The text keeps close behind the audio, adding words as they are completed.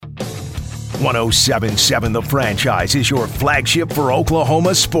107.7 The Franchise is your flagship for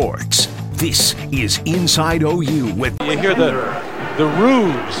Oklahoma sports. This is Inside OU with... You hear the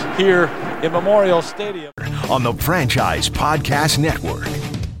roos here in Memorial Stadium. On the Franchise Podcast Network.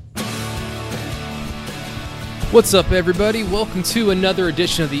 What's up, everybody? Welcome to another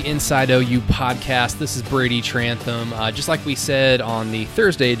edition of the Inside OU podcast. This is Brady Trantham. Just like we said on the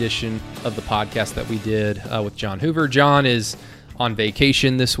Thursday edition of the podcast that we did with John Hoover, John is on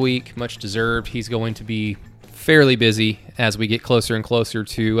vacation this week, much deserved. He's going to be fairly busy as we get closer and closer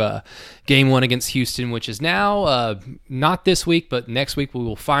to Game 1 against Houston, which is now not this week, but next week we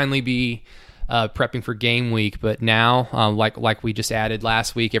will finally be prepping for game week. But now, like we just added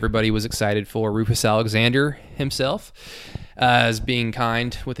last week, everybody was excited for Rufus Alexander himself as being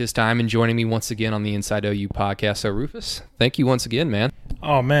kind with his time and joining me once again on the Inside OU podcast. So Rufus, thank you once again, man.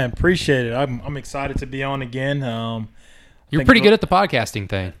 Oh man, appreciate it. I'm excited to be on again. You're pretty good at the podcasting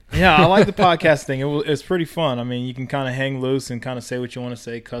thing. Yeah, I like the podcast thing. It's pretty fun. I mean, you can kind of hang loose and kind of say what you want to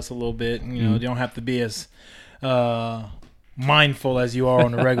say, cuss a little bit. You know, you don't have to be as mindful as you are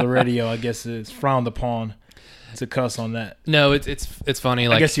on the regular radio. I guess it's frowned upon to cuss on that. No, it's funny.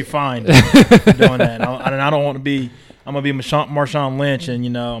 Like, I guess you're fine for doing that. I don't want to be. I'm gonna be Marshawn Lynch,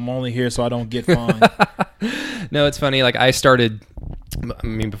 and I'm only here so I don't get fined. No, it's funny. Like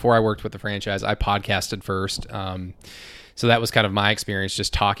before I worked with the franchise, I podcasted first. So that was kind of my experience,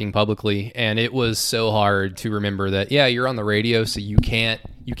 just talking publicly, and it was so hard to remember that, yeah, you're on the radio, so you can't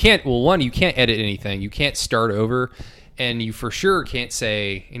edit anything. You can't start over, and you for sure can't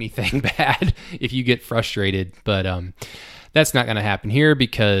say anything bad if you get frustrated. But that's not going to happen here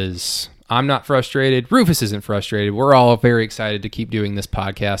because I'm not frustrated. Rufus isn't frustrated. We're all very excited to keep doing this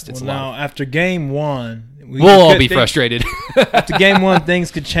podcast. It's now, after Game 1, we'll all be frustrated. After Game 1,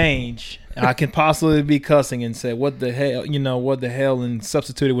 things could change. I can possibly be cussing and say, what the hell, and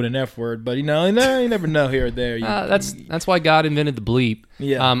substitute it with an F word. But, you never know here or there. That's why God invented the bleep.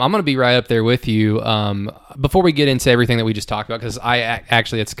 Yeah. I'm going to be right up there with you. Before we get into everything that we just talked about, because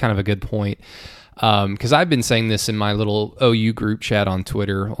it's kind of a good point. Because I've been saying this in my little OU group chat on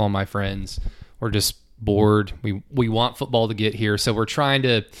Twitter, all my friends. We're just bored. We want football to get here. So we're trying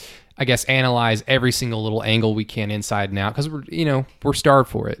to, I guess, analyze every single little angle we can inside and out because we're starved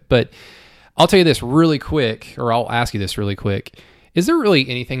for it. But I'll tell you this really quick, or I'll ask you this really quick. Is there really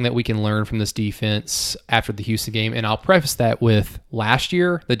anything that we can learn from this defense after the Houston game? And I'll preface that with last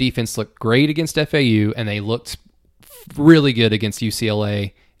year, the defense looked great against FAU, and they looked really good against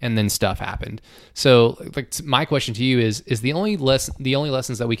UCLA, and then stuff happened. So my question to you is the only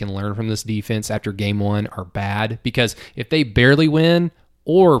lessons that we can learn from this defense after Game 1 are bad? Because if they barely win,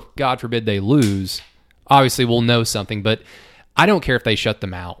 or God forbid they lose, obviously we'll know something, but I don't care if they shut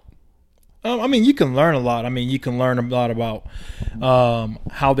them out. You can learn a lot. You can learn a lot about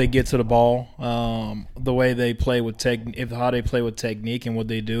how they get to the ball, the way they play with how they play with technique and what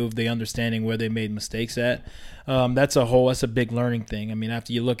they do, if they understanding where they made mistakes at. That's a big learning thing.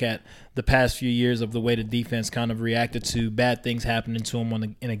 After you look at the past few years of the way the defense kind of reacted to bad things happening to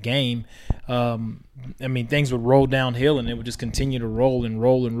them in a game, things would roll downhill and it would just continue to roll and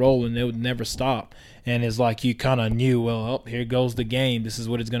roll and roll, and it would never stop. And it's like you kind of knew, here goes the game. This is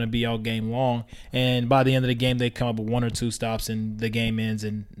what it's going to be all game long. And by the end of the game, they come up with one or two stops and the game ends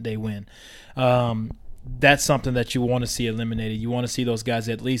and they win. That's something that you want to see eliminated. You want to see those guys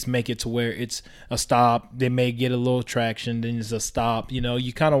at least make it to where it's a stop. They may get a little traction, then it's a stop.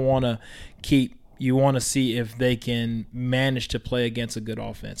 You kind of want to you want to see if they can manage to play against a good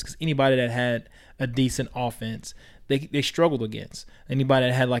offense. Because anybody that had a decent offense, they struggled against. Anybody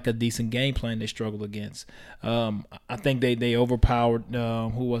that had like a decent game plan, they struggled against. I think they overpowered,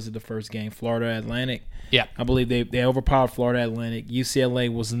 who was it the first game? Florida Atlantic. Yeah. I believe they overpowered Florida Atlantic.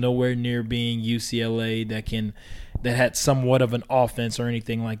 UCLA was nowhere near being UCLA that had somewhat of an offense or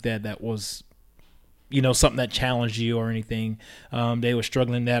anything like that was something that challenged you or anything. They were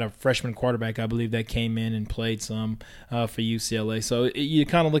struggling. They had a freshman quarterback, I believe, that came in and played some for UCLA. So you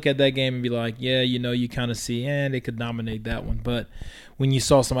kind of look at that game and be like, yeah, you kind of see, they could dominate that one. But when you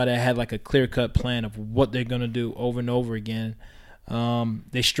saw somebody that had like a clear-cut plan of what they're going to do over and over again,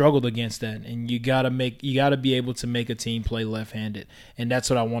 they struggled against that. And you gotta be able to make a team play left-handed. And that's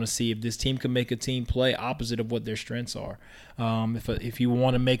what I want to see. If this team can make a team play opposite of what their strengths are. If you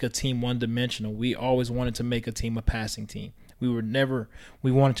want to make a team one-dimensional, we always wanted to make a team a passing team.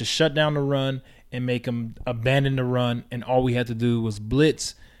 We wanted to shut down the run and make them abandon the run, and all we had to do was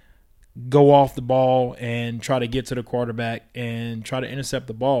blitz, go off the ball, and try to get to the quarterback and try to intercept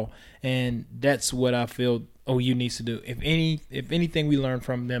the ball. And that's what I feel OU needs to do. If anything we learned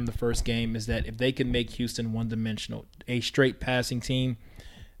from them the first game is that if they can make Houston one-dimensional, a straight passing team,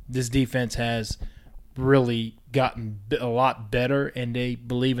 this defense has really gotten a lot better, and they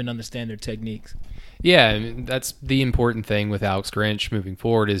believe and understand their techniques. Yeah, I mean, that's the important thing with Alex Grinch moving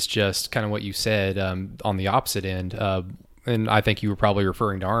forward is just kind of what you said on the opposite end. And I think you were probably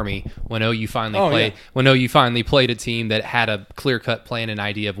referring to Army when OU finally when OU finally played a team that had a clear-cut plan and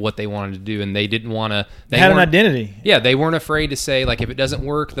idea of what they wanted to do, and they didn't want to. They had an identity. Yeah, they weren't afraid to say, like, if it doesn't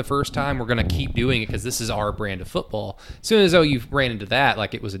work the first time, we're going to keep doing it because this is our brand of football. As soon as OU ran into that,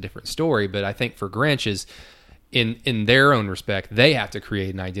 like, it was a different story. But I think for Grinch is in their own respect, they have to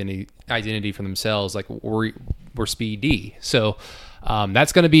create an identity for themselves. Like, we're Speed D, so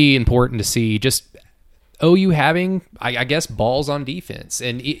that's going to be important to see. Just OU having, I guess, balls on defense.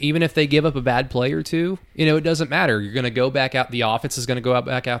 And even if they give up a bad play or two, it doesn't matter. You're going to go back out. The offense is going to go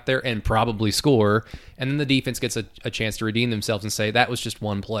back out there and probably score. And then the defense gets a chance to redeem themselves and say, that was just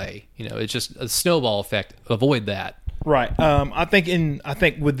one play. It's just a snowball effect. Avoid that. Right. I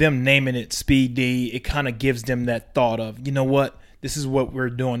think with them naming it Speed D, it kind of gives them that thought of, you know what? This is what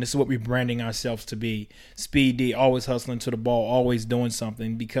we're doing. This is what we're branding ourselves to be. Speed D, always hustling to the ball, always doing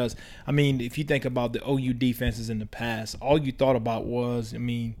something. Because, if you think about the OU defenses in the past, all you thought about was,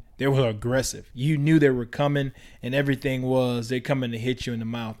 they were aggressive. You knew they were coming, and everything was they're coming to hit you in the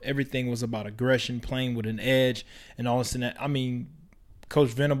mouth. Everything was about aggression, playing with an edge, and all this and that. Coach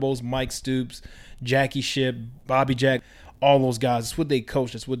Venables, Mike Stoops, Jackie Shipp, Bobby Jack, all those guys, that's what they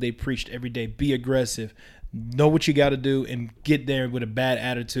coached. That's what they preached every day. Be aggressive. Know what you got to do and get there with a bad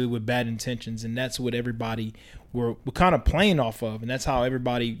attitude, with bad intentions. And that's what everybody were kind of playing off of. And that's how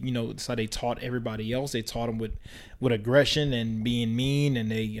everybody, that's how they taught everybody else. They taught them with aggression and being mean. And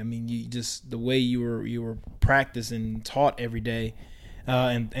you just, the way you were practicing, taught every day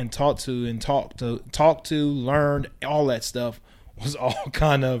and talk to, learned, all that stuff was all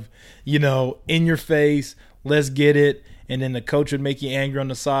kind of, in your face, let's get it. And then the coach would make you angry on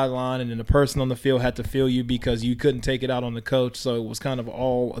the sideline, and then the person on the field had to feel you because you couldn't take it out on the coach. So it was kind of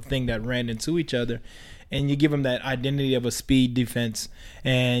all a thing that ran into each other. And you give them that identity of a speed defense,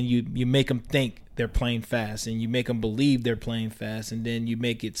 and you make them think they're playing fast, and you make them believe they're playing fast, and then you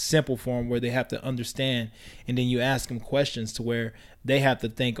make it simple for them where they have to understand, and then you ask them questions to where they have to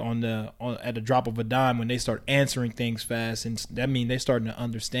think at a drop of a dime when they start answering things fast, and that means they're starting to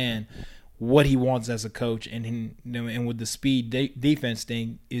understand what he wants as a coach, and with the speed defense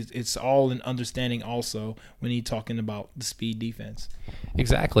thing, it's all an understanding also when he's talking about the speed defense.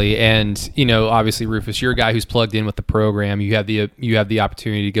 Exactly, and obviously, Rufus, you're a guy who's plugged in with the program. You have the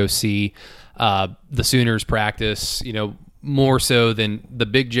opportunity to go see the Sooners practice. More so than the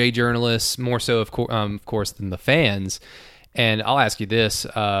Big J journalists, more so of course than the fans. And I'll ask you this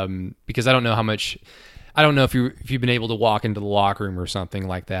because I don't know how much. I don't know if you've been able to walk into the locker room or something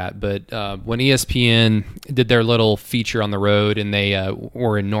like that, but when ESPN did their little feature on the road and they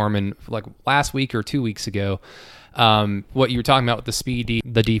were in Norman like last week or 2 weeks ago, what you were talking about with the speed,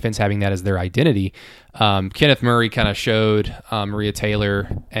 the defense having that as their identity, Kenneth Murray kind of showed Maria Taylor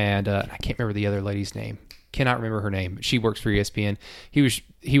and I can't remember the other lady's name. Cannot remember her name. But she works for ESPN. He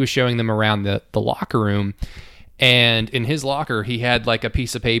was showing them around the locker room, and in his locker he had like a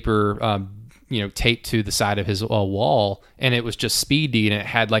piece of paper taped to the side of his wall, and it was just Speed D, and it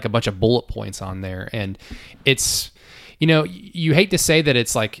had like a bunch of bullet points on there. And it's, you hate to say that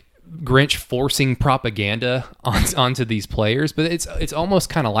it's like Grinch forcing propaganda onto these players, but it's almost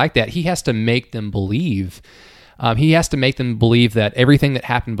kind of like that. He has to make them believe. He has to make them believe that everything that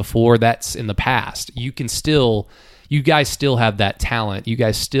happened before, that's in the past. You guys still have that talent. You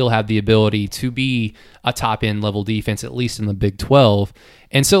guys still have the ability to be a top-end level defense, at least in the Big 12.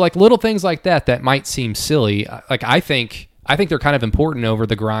 And so, like, little things like that might seem silly. Like, I think they're kind of important over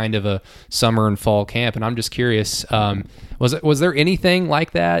the grind of a summer and fall camp. And I'm just curious, was there anything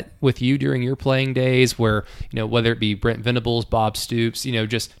like that with you during your playing days where, whether it be Brent Venables, Bob Stoops,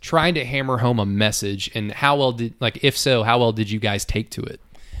 just trying to hammer home a message, and if so, how well did you guys take to it?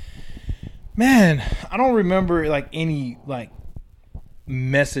 Man, I don't remember any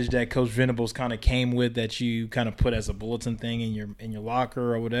message that Coach Venables kind of came with that you kind of put as a bulletin thing in your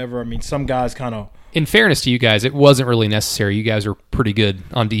locker or whatever. Some guys kind of. In fairness to you guys, it wasn't really necessary. You guys were pretty good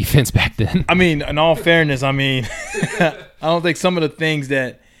on defense back then. In all fairness, I don't think some of the things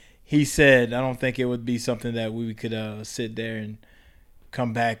that he said, I don't think it would be something that we could sit there and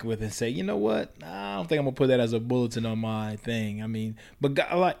come back with and say, you know what, I don't think I'm going to put that as a bulletin on my thing. But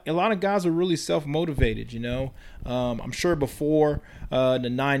a lot of guys are really self-motivated, I'm sure before the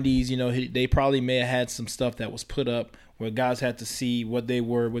 90s, they probably may have had some stuff that was put up where guys had to see what they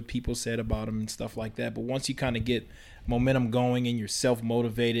were, what people said about them and stuff like that. But once you kind of get momentum going and you're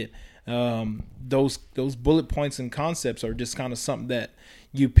self-motivated, those bullet points and concepts are just kind of something that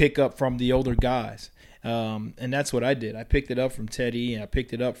you pick up from the older guys. And that's what I did. I picked it up from Teddy, and I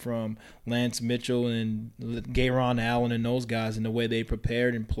picked it up from Lance Mitchell and Gayron Allen and those guys, and the way they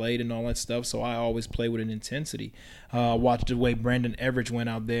prepared and played and all that stuff. So I always play with an intensity. Watched the way Brandon Everidge went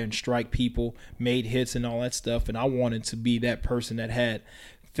out there and strike people, made hits and all that stuff, and I wanted to be that person that had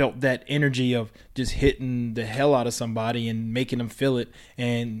felt that energy of just hitting the hell out of somebody and making them feel it,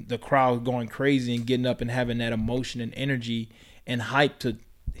 and the crowd going crazy and getting up and having that emotion and energy and hype to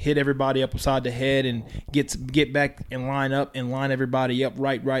hit everybody up upside the head and get back and line up and line everybody up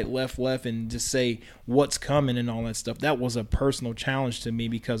right, left, and just say what's coming and all that stuff. That was a personal challenge to me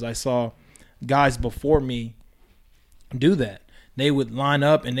because I saw guys before me do that. They would line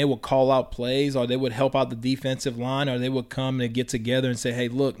up and they would call out plays, or they would help out the defensive line, or they would come and get together and say, hey,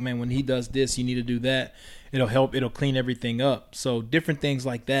 look, man, when he does this, you need to do that. It'll help. It'll clean everything up. So different things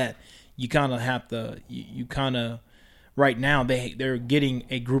like that, you kind of have to – you kind of – right now, they're getting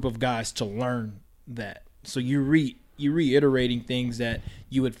a group of guys to learn that. So you're reiterating things that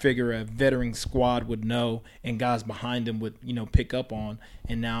you would figure a veteran squad would know and guys behind them would, pick up on.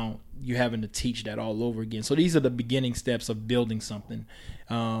 And now you're having to teach that all over again. So these are the beginning steps of building something.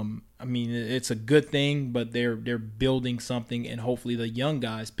 It's a good thing, but they're building something, and hopefully the young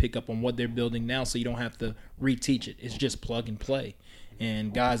guys pick up on what they're building now so you don't have to reteach it. It's just plug and play.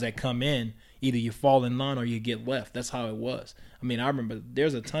 And guys that come in, either you fall in line or you get left. That's how it was. I remember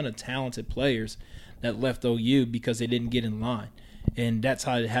there's a ton of talented players that left OU because they didn't get in line, and that's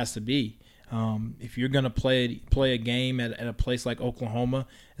how it has to be. If you're going to play a game at a place like Oklahoma,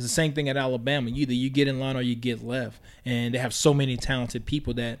 it's the same thing at Alabama. Either you get in line or you get left, and they have so many talented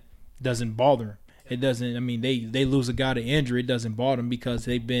people that doesn't bother. It doesn't. They lose a guy to injury. It doesn't bother them because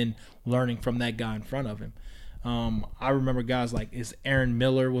they've been learning from that guy in front of him. I remember guys like Aaron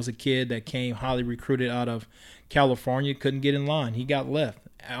Miller was a kid that came highly recruited out of California, couldn't get in line. He got left.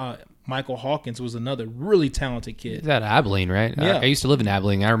 Michael Hawkins was another really talented kid. He's at Abilene, right? Yeah. I used to live in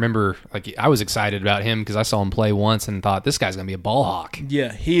Abilene. I remember I was excited about him because I saw him play once and thought, this guy's going to be a ball hawk.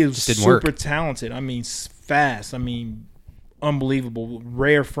 Yeah, he is super talented. Fast. Unbelievable.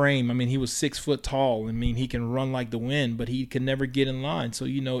 Rare frame. He was 6 foot tall. He can run like the wind, but he can never get in line. So,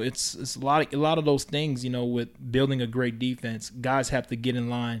 it's a lot of those things, with building a great defense. Guys have to get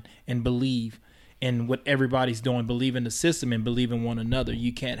in line and believe in what everybody's doing, believe in the system and believe in one another.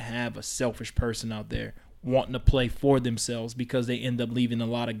 You can't have a selfish person out there wanting to play for themselves because they end up leaving a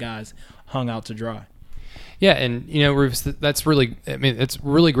lot of guys hung out to dry. Yeah, and Rufus, that's really, it's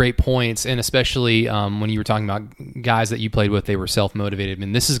really great points, and especially when you were talking about guys that you played with, they were self-motivated.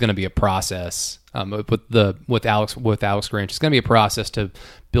 This is going to be a process with Alex Grinch. It's going to be a process to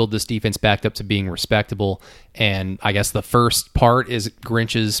build this defense back up to being respectable, and I guess the first part is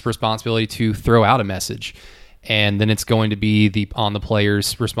Grinch's responsibility to throw out a message. And then it's going to be on the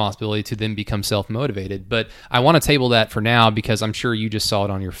players' responsibility to then become self-motivated. But I want to table that for now because I'm sure you just saw it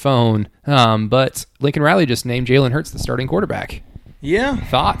on your phone. But Lincoln Riley just named Jalen Hurts the starting quarterback. Yeah.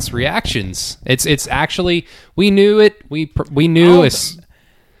 Thoughts, reactions? It's actually, we knew it. We knew it's.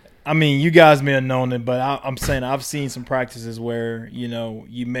 You guys may have known it, but I'm saying I've seen some practices where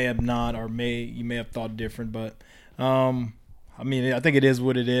you may have not, or you may have thought different, but. I think it is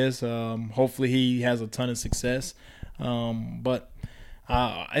what it is. Hopefully he has a ton of success. But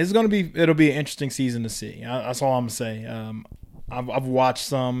it'll be an interesting season to see. That's all I'm going to say. I've watched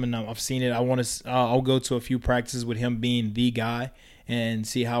some and I've seen it. I'll go to a few practices with him being the guy and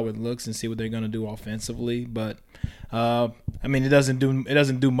see how it looks and see what they're going to do offensively. But it doesn't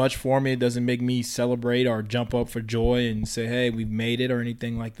do much for me. It doesn't make me celebrate or jump up for joy and say, hey, we've made it or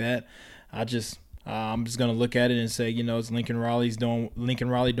anything like that. I'm just going to look at it and say, it's Lincoln Riley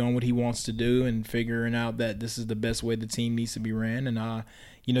doing what he wants to do and figuring out that this is the best way the team needs to be ran. And,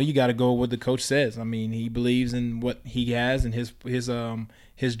 you got to go with what the coach says. He believes in what he has and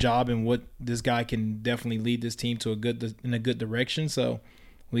his job and what this guy can definitely lead this team to in a good direction. So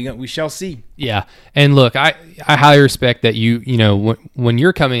we shall see. Yeah. And look, I highly respect that when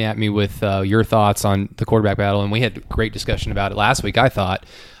you're coming at me with your thoughts on the quarterback battle, and we had a great discussion about it last week, I thought,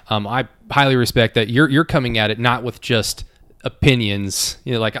 I highly respect that you're coming at it not with just opinions,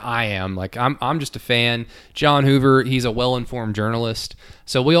 like I am. Like I'm just a fan. John Hoover, he's a well-informed journalist,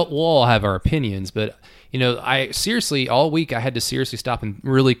 so we'll all have our opinions. But all week I had to seriously stop and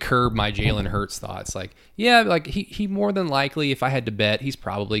really curb my Jalen Hurts thoughts. He more than likely, if I had to bet, he's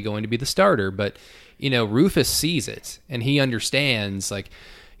probably going to be the starter. But Rufus sees it and he understands.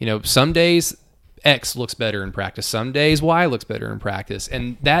 Some days X looks better in practice. Some days Y looks better in practice.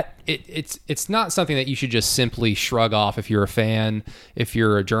 And that it's not something that you should just simply shrug off if you're a fan, if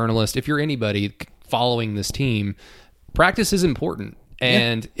you're a journalist, if you're anybody following this team. Practice is important.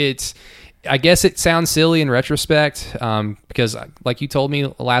 And I guess it sounds silly in retrospect because, like you told me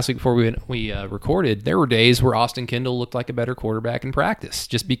last week before we recorded, there were days where Austin Kendall looked like a better quarterback in practice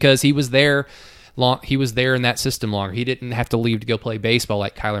just because he was there. He was there in that system longer. He didn't have to leave to go play baseball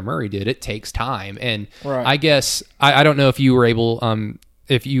like Kyler Murray did. It takes time. And I guess I don't know if you were able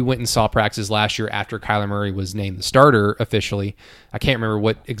if you went and saw practices last year after Kyler Murray was named the starter officially. I can't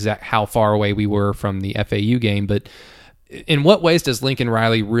remember how far away we were from the FAU game, but in what ways does Lincoln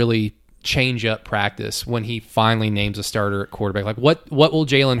Riley really change up practice when he finally names a starter at quarterback? Like what will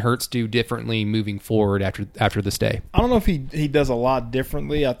Jalen Hurts do differently moving forward after this day? I don't know if he does a lot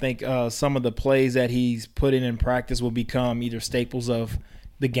differently. I think some of the plays that he's put in practice will become either staples of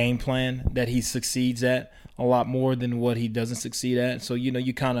the game plan that he succeeds at a lot more than what he doesn't succeed at. So,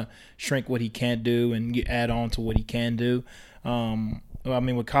 you kind of shrink what he can't do and you add on to what he can do.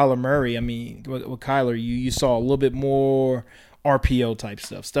 With Kyler Murray, with Kyler, you saw a little bit more RPO type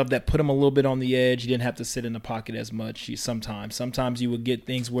stuff that put him a little bit on the edge. He didn't have to sit in the pocket as much sometimes you would get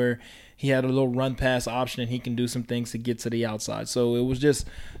things where he had a little run pass option and he can do some things to get to the outside. So it was just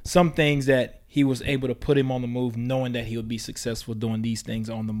some things that he was able to put him on the move, knowing that he would be successful doing these things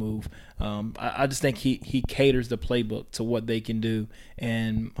on the move. I just think he caters the playbook to what they can do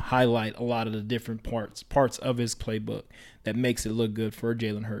and highlight a lot of the different parts of his playbook that makes it look good for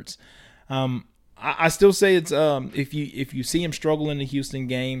Jalen Hurts. I still say it's if you see him struggle in the Houston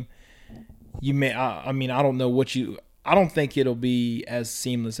game, you may. I don't know what you. I don't think it'll be as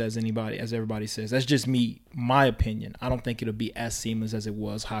seamless as everybody says. That's just my opinion. I don't think it'll be as seamless as it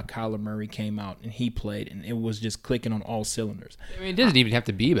was how Kyler Murray came out and he played, and it was just clicking on all cylinders. It doesn't even have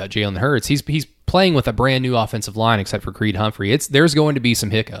to be about Jalen Hurts. He's playing with a brand new offensive line, except for Creed Humphrey. There's going to be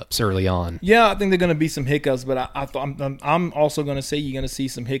some hiccups early on. Yeah, I think there're going to be some hiccups, but I'm also going to say you're going to see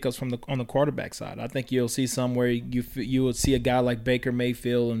some hiccups on the quarterback side. I think you'll see some where you will see a guy like Baker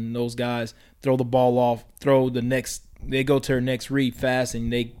Mayfield and those guys throw the ball off, they go to their next read fast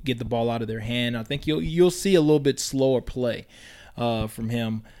and they get the ball out of their hand. I think you'll see a little bit slower play from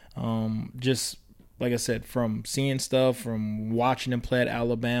him. Just like I said, from seeing stuff, from watching him play at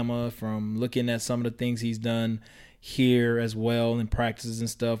Alabama, from looking at some of the things he's done here as well in practices and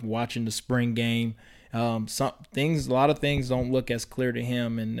stuff, watching the spring game. A lot of things don't look as clear to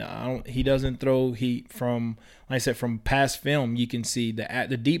him, and he doesn't throw from, like I said, from past film. You can see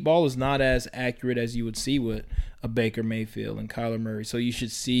the deep ball is not as accurate as you would see with a Baker Mayfield and Kyler Murray. So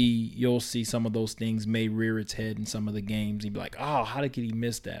you'll see some of those things may rear its head in some of the games. You'd be like, oh, how did he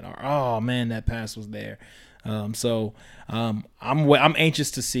miss that? Or, oh man, that pass was there. I'm anxious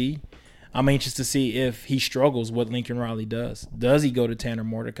to see. I'm anxious to see if he struggles, what Lincoln Riley does. Does he go to Tanner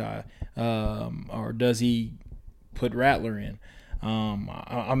Mordecai, or does he put Rattler in?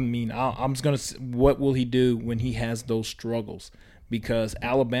 I'm just gonna. What will he do when he has those struggles? Because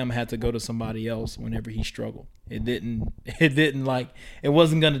Alabama had to go to somebody else whenever he struggled. It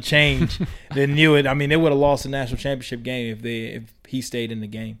wasn't going to change. They knew it. They would have lost the national championship game if he stayed in the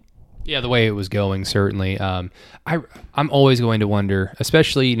game. Yeah, the way it was going, certainly. I'm always going to wonder,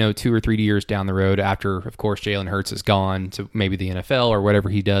 especially 2 or 3 years down the road after, of course, Jalen Hurts is gone to maybe the NFL or whatever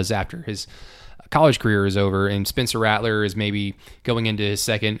he does after his college career is over, and Spencer Rattler is maybe going into his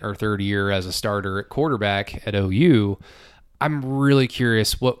second or third year as a starter at quarterback at OU. I'm really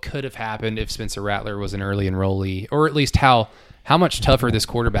curious what could have happened if Spencer Rattler was an early enrollee, or at least how much tougher this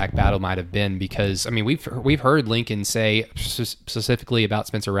quarterback battle might have been. Because we've heard Lincoln say specifically about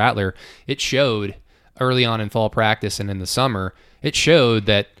Spencer Rattler, it showed early on in fall practice and in the summer, it showed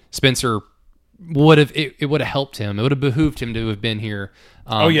that Spencer would have helped him. It would have behooved him to have been here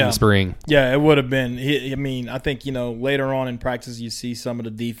in the spring. Yeah, it would have been. I think later on in practice you see some of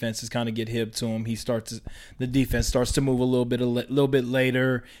the defenses kind of get hip to him. The defense starts to move a little bit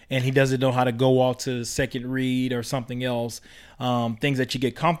later, and he doesn't know how to go off to the second read or something else. Things that you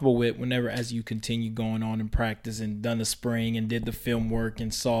get comfortable with as you continue going on in practice and done the spring and did the film work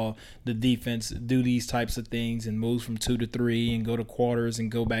and saw the defense do these types of things and moves from 2 to 3 and go to quarters and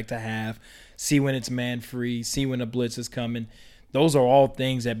go back to half. See when it's man free. See when a blitz is coming. Those are all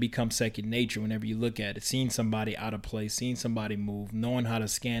things that become second nature whenever you look at it. Seeing somebody out of place, seeing somebody move, knowing how to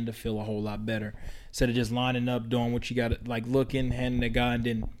scan the field a whole lot better instead of just lining up, doing what you got to, like looking, handing the guy, and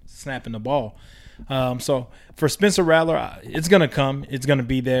then snapping the ball. So for Spencer Rattler, it's going to come. It's going to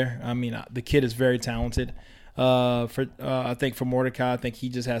be there. The kid is very talented. I think for Mordecai, I think he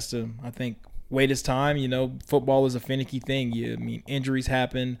just has to, wait his time. Football is a finicky thing. Injuries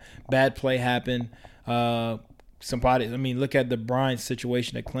happen, bad play happen. Look at the Bryant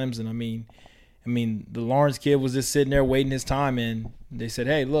situation at Clemson. I mean, the Lawrence kid was just sitting there waiting his time, and they said,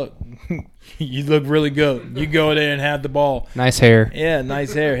 hey, look, you look really good. You go there and have the ball. Nice hair. Yeah,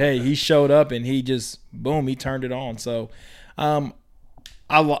 nice hair. Hey, he showed up, and he just, boom, he turned it on. So,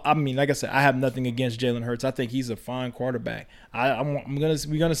 I mean, like I said, I have nothing against Jalen Hurts. I think he's a fine quarterback. We're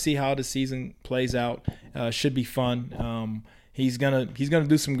gonna see how the season plays out. Should be fun. He's gonna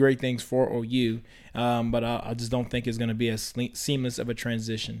do some great things for OU, but I just don't think it's gonna be as seamless of a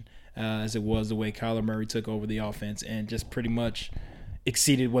transition as it was the way Kyler Murray took over the offense and just pretty much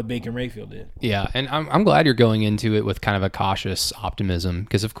exceeded what Baker Mayfield did. Yeah, and I'm glad you're going into it with kind of a cautious optimism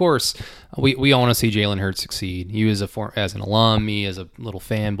because, of course, we all want to see Jalen Hurts succeed. You as an alum, me as a little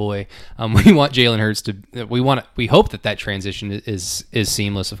fanboy, we want Jalen Hurts to. We hope that transition is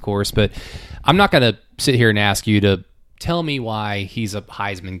seamless, of course. But I'm not going to sit here and ask you to tell me why he's a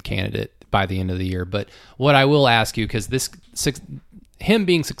Heisman candidate by the end of the year. But what I will ask you, because him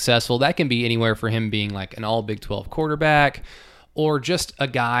being successful, that can be anywhere for him being like an all Big 12 quarterback, or just a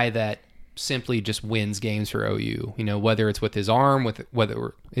guy that simply just wins games for OU, whether it's with his arm,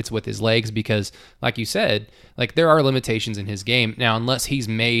 whether it's with his legs, because like you said, like there are limitations in his game. Now, unless he's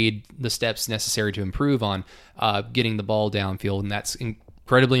made the steps necessary to improve on getting the ball downfield, and that's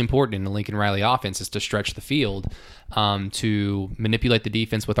incredibly important in the Lincoln Riley offense, is to stretch the field, to manipulate the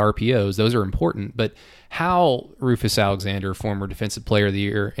defense with RPOs. Those are important. But how Rufus Alexander, former Defensive Player of the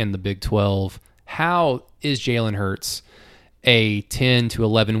Year in the Big 12, how is Jalen Hurts a 10 to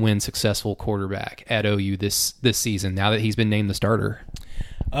 11 win successful quarterback at OU this season now that he's been named the starter?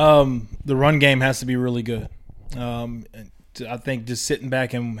 The run game has to be really good. I think just sitting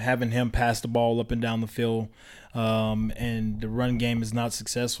back and having him pass the ball up and down the field, and the run game is not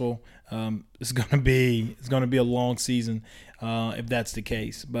successful, it's gonna be a long season if that's the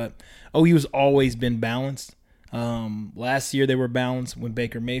case. But OU has always been balanced. Last year they were balanced. When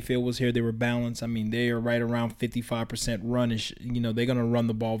Baker Mayfield was here, they were balanced. I mean, they are right around 55% run-ish. They're going to run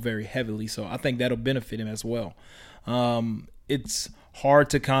the ball very heavily. So I think that'll benefit him as well. It's hard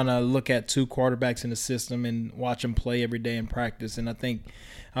to kind of look at two quarterbacks in the system and watch them play every day in practice. And I think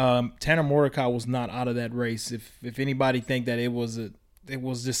Tanner Mordecai was not out of that race. If anybody think that it was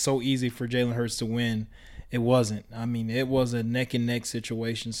just so easy for Jalen Hurts to win, it wasn't. I mean, it was a neck-and-neck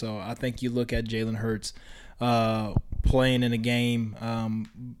situation. So I think you look at Jalen Hurts playing in a game,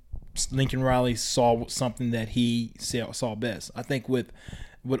 Lincoln Riley saw something that he saw best. I think with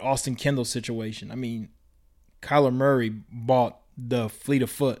Austin Kendall's situation, I mean, Kyler Murray bought the fleet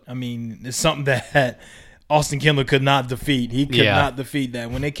of foot. I mean, it's something that Austin Kendall could not defeat. He could not defeat that.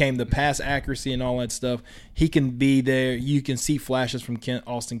 When it came to pass accuracy and all that stuff, he can be there. You can see flashes from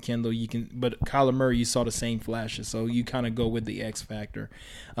Austin Kendall. But Kyler Murray, you saw the same flashes. So you kind of go with the X factor.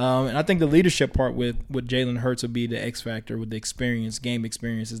 And I think the leadership part with Jalen Hurts would be the X factor with the experience. Game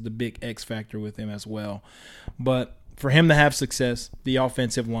experience is the big X factor with him as well. But for him to have success, the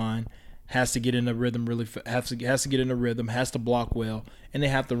offensive line has to get in a rhythm, has to get in a rhythm, has to block well, and they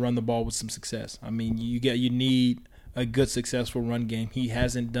have to run the ball with some success. I mean, you need a good, successful run game. He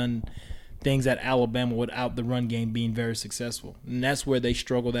hasn't done things at Alabama without the run game being very successful, and that's where they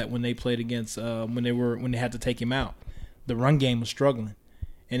struggled at when they played against when they had to take him out. The run game was struggling,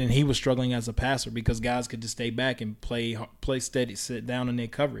 and then he was struggling as a passer because guys could just stay back and play steady, sit down in their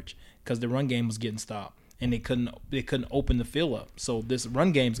coverage because the run game was getting stopped. And they couldn't open the field up. So this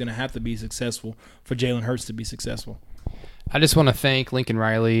run game is going to have to be successful for Jalen Hurts to be successful. I just want to thank Lincoln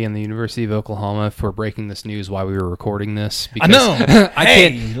Riley and the University of Oklahoma for breaking this news while we were recording this. Because I know.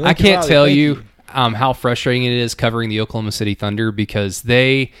 I can't tell you how frustrating it is covering the Oklahoma City Thunder because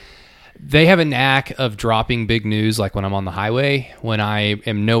they have a knack of dropping big news like when I'm on the highway, when I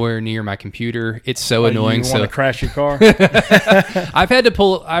am nowhere near my computer. It's so annoying. You want to crash your car? I've had to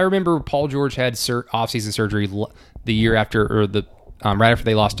pull. I remember Paul George had off-season surgery the year after, or right after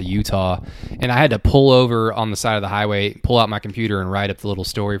they lost to Utah, and I had to pull over on the side of the highway, pull out my computer, and write up the little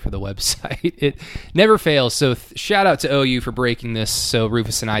story for the website. It never fails. So shout out to OU for breaking this, so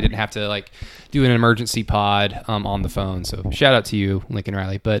Rufus and I didn't have to do an emergency pod on the phone. So shout out to you, Lincoln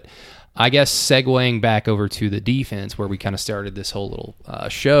Riley. But I guess segueing back over to the defense where we kind of started this whole little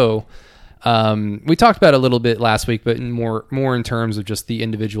show, we talked about it a little bit last week, but more in terms of just the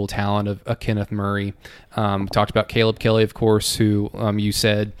individual talent of Kenneth Murray. We talked about Caleb Kelly, of course, who you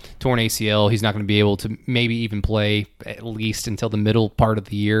said torn ACL. He's not going to be able to maybe even play at least until the middle part of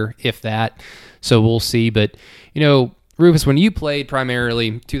the year, if that. So we'll see. But, Rufus, when you played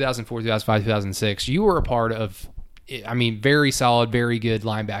primarily 2004, 2005, 2006, you were a part of very solid, very good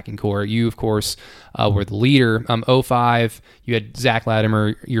linebacking core. You, of course, were the leader. 2005, you had Zach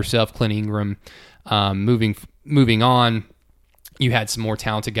Latimer, yourself, Clint Ingram. Moving on, you had some more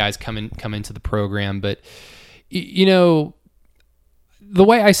talented guys come into the program. But, you know, the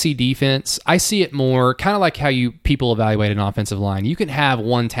way I see defense, I see it more kind of like how people evaluate an offensive line. You can have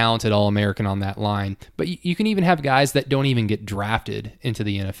one talented All-American on that line, but you can even have guys that don't even get drafted into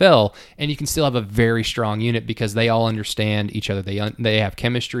the NFL, and you can still have a very strong unit because they all understand each other. They have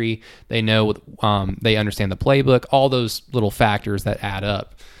chemistry. They know. They understand the playbook. All those little factors that add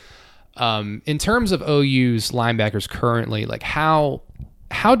up. In terms of OU's linebackers currently, like how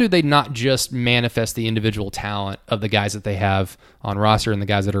do they not just manifest the individual talent of the guys that they have on roster and the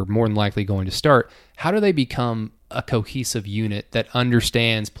guys that are more than likely going to start? How do they become a cohesive unit that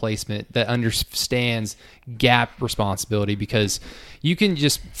understands placement, that understands gap responsibility? Because you can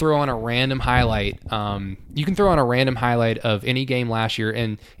just throw on a random highlight. You can throw on a random highlight of any game last year,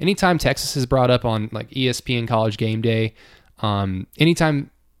 and anytime Texas is brought up on like ESPN College Game Day,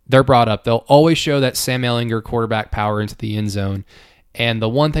 anytime they're brought up, they'll always show that Sam Ehlinger quarterback power into the end zone. And the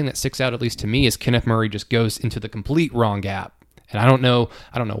one thing that sticks out, at least to me, is Kenneth Murray just goes into the complete wrong gap. And I don't know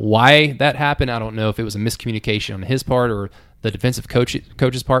why that happened. I don't know if it was a miscommunication on his part or the defensive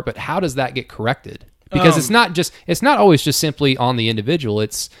coach's part, but how does that get corrected? Because it's not always just simply on the individual.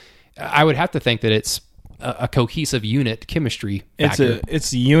 I would have to think that it's a cohesive unit chemistry factor.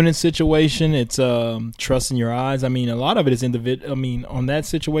 It's a unit situation. It's trust in your eyes. I mean, a lot of it is individual. I mean, on that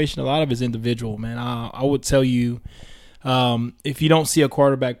situation, a lot of it is individual, man. I would tell you, if you don't see a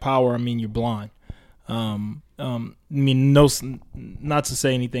quarterback power, I mean, you're blind. I mean, not to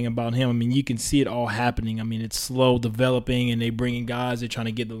say anything about him. I mean, you can see it all happening. I mean, it's slow developing, and they bring in guys. They're trying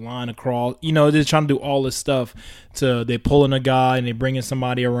to get the line across. You know, they're trying to do all this stuff. They pull in a guy, and they bring in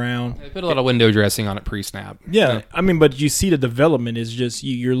somebody around. They put a lot of window dressing on it pre-snap. Yeah. I mean, but you see the development is just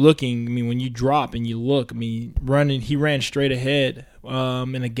you're looking. I mean, when you drop and you look, I mean, he ran straight ahead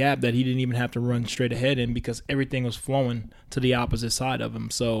in a gap that he didn't even have to run straight ahead in because everything was flowing to the opposite side of him.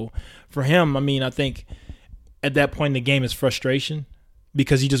 So for him, I mean, I think at that point in the game is frustration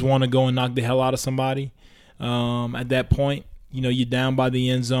because you just want to go and knock the hell out of somebody. At that point, you know, you're down by the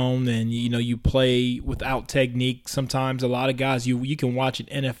end zone and, you know, you play without technique. Sometimes a lot of guys, you can watch it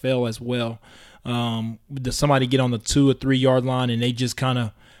NFL as well. Does somebody get on the 2 or 3 yard line and they just kind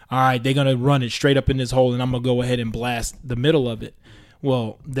of, all right, they're going to run it straight up in this hole and I'm going to go ahead and blast the middle of it.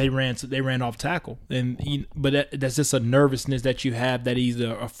 Well, they ran off tackle, but that's just a nervousness that you have. That is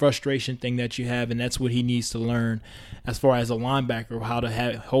a frustration thing that you have, and that's what he needs to learn as far as a linebacker, how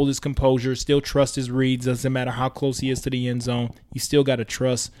to hold his composure, still trust his reads. Doesn't matter how close he is to the end zone, you still got to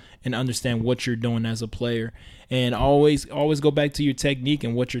trust and understand what you're doing as a player, and always go back to your technique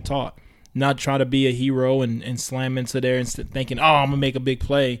and what you're taught. Not try to be a hero and slam into there and thinking, oh, I'm gonna make a big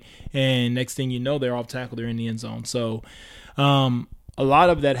play, and next thing you know, they're off tackle, they're in the end zone. So. A lot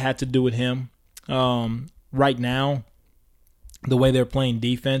of that had to do with him. Right now, the way they're playing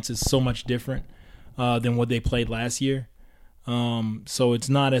defense is so much different than what they played last year. So it's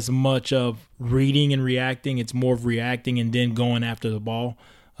not as much of reading and reacting. It's more of reacting and then going after the ball.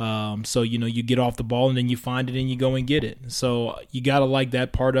 So, you know, you get off the ball and then you find it and you go and get it. So you got to like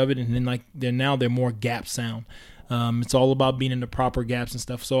that part of it. And then they're more gap sound. It's all about being in the proper gaps and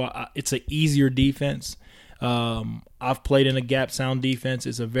stuff. So it's an easier defense. I've played in a gap sound defense.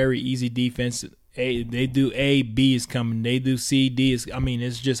 It's a very easy defense. They do A, B is coming. They do C, D is. I mean,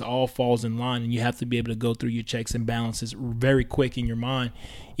 it's just all falls in line, and you have to be able to go through your checks and balances very quick in your mind.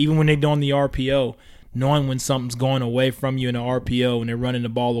 Even when they're doing the RPO, knowing when something's going away from you in an RPO and they're running the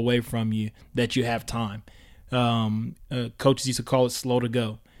ball away from you, that you have time. Coaches used to call it slow to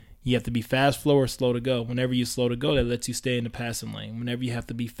go. You have to be fast flow or slow to go. Whenever you're slow to go, that lets you stay in the passing lane. Whenever you have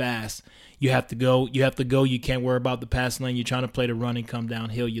to be fast, you have to go. You can't worry about the passing lane. You're trying to play the run and come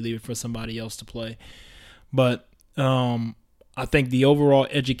downhill. You leave it for somebody else to play. But I think the overall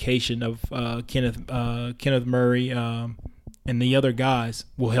education of Kenneth Murray and the other guys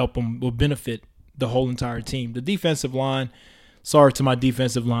will benefit the whole entire team. The defensive line, sorry to my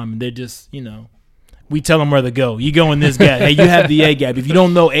defensive linemen, they're just, you know, we tell them where to go. You go in this gap. Hey, you have the A gap. If you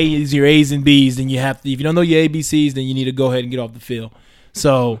don't know A's, your A's and B's, then you have to. If you don't know your ABCs, then you need to go ahead and get off the field.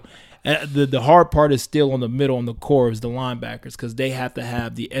 So the hard part is still on the middle, on the core, is the linebackers, because they have to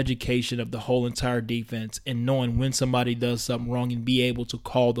have the education of the whole entire defense and knowing when somebody does something wrong and be able to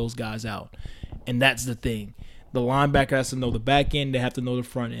call those guys out. And that's the thing. The linebacker has to know the back end. They have to know the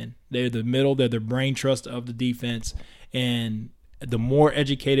front end. They're the middle. They're the brain trust of the defense. And the more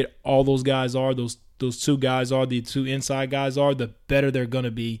educated all those guys are, those two guys are, the two inside guys are, the better they're going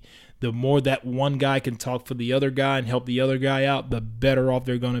to be. The more that one guy can talk for the other guy and help the other guy out, the better off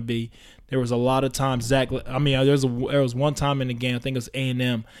they're going to be. There was a lot of times there was one time in the game, I think it was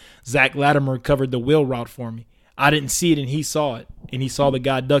A&M, Zach Latimer covered the wheel route for me. I didn't see it, and he saw it. And he saw the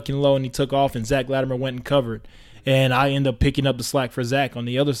guy ducking low, and he took off, and Zach Latimer went and covered. And I ended up picking up the slack for Zach on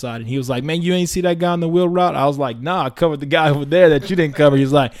the other side. And he was like, man, you ain't see that guy on the wheel route? I was like, nah, I covered the guy over there that you didn't cover. He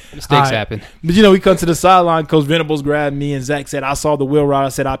was like, mistakes happen. But, we come to the sideline. Coach Venables grabbed me, and Zach said, I saw the wheel route. I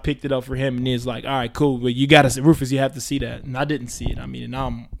said, I picked it up for him. And he was like, all right, cool. But you got to – Rufus, you have to see that. And I didn't see it. I mean, and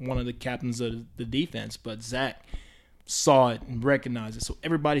I'm one of the captains of the defense. But Zach saw it and recognized it. So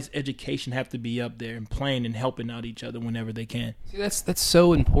everybody's education have to be up there and playing and helping out each other whenever they can. See, that's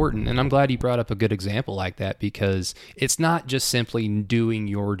so important, and I'm glad you brought up a good example like that, because it's not just simply doing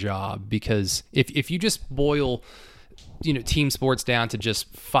your job. Because if you just boil team sports down to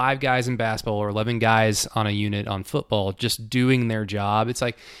just 5 guys in basketball or 11 guys on a unit on football just doing their job, it's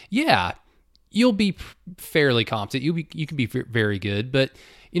like, yeah, you'll be fairly competent. You can be very good, but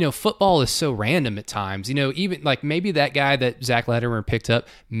football is so random at times. Even like maybe that guy that Zach Latimer picked up,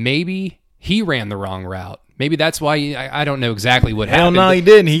 maybe he ran the wrong route. Maybe that's why I don't know exactly what happened. Hell no, he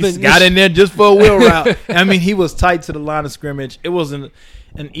didn't. He got in there just for a wheel route. I mean, he was tight to the line of scrimmage. It wasn't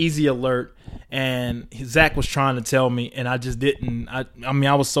an easy alert, and Zach was trying to tell me, and I just didn't. I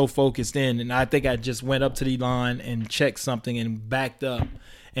was so focused in, and I think I just went up to the line and checked something and backed up,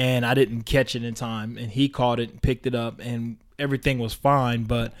 and I didn't catch it in time. And he caught it and picked it up, and everything was fine.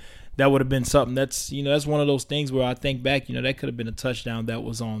 But that would have been something that's one of those things where I think back, that could have been a touchdown that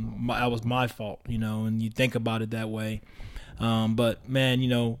was my fault, and you think about it that way. But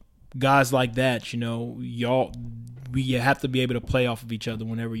man, guys like that, you have to be able to play off of each other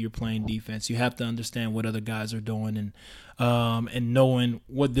whenever you're playing defense. You have to understand what other guys are doing and knowing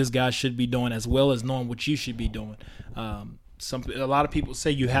what this guy should be doing as well as knowing what you should be doing. A lot of people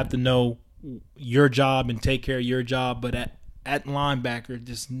say you have to know your job and take care of your job, but at linebacker,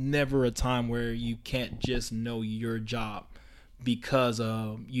 there's never a time where you can't just know your job, because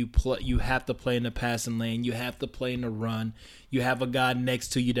you have to play in the passing lane, you have to play in the run, you have a guy next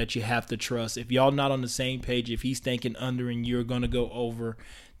to you that you have to trust. If y'all not on the same page, if he's thinking under and you're going to go over,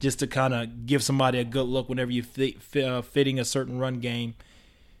 just to kind of give somebody a good look whenever you're fitting a certain run game,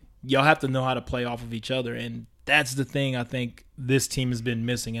 y'all have to know how to play off of each other. And that's the thing I think this team has been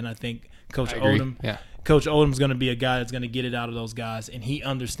missing. And I think Coach Odom's going to be a guy that's going to get it out of those guys, and he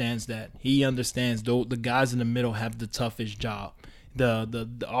understands that. He understands the guys in the middle have the toughest job. The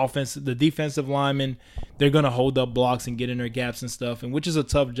offense, the defensive linemen, they're going to hold up blocks and get in their gaps and stuff, and which is a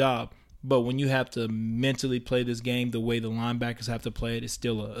tough job. But when you have to mentally play this game the way the linebackers have to play it, it's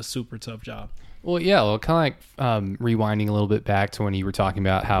still a super tough job. Well, yeah, kind of like rewinding a little bit back to when you were talking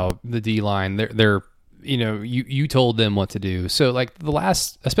about how the D-line, they're you told them what to do. So like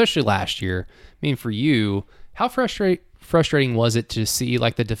especially last year, I mean, for you, how frustrating was it to see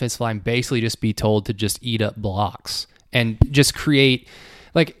like the defensive line basically just be told to just eat up blocks and just create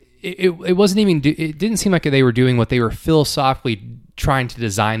like it wasn't even it didn't seem like they were doing what they were philosophically trying to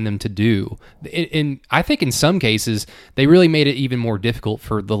design them to do. And I think in some cases they really made it even more difficult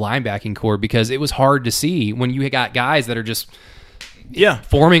for the linebacking core, because it was hard to see when you got guys that are just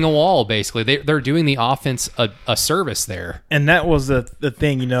forming a wall. Basically, they're doing the offense a service there. And that was the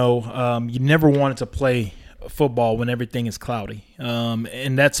thing, you never wanted to play football when everything is cloudy.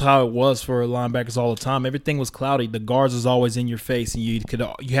 And that's how it was for linebackers all the time. Everything was cloudy. The guards was always in your face, and you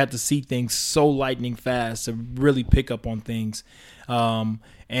had to see things so lightning fast to really pick up on things.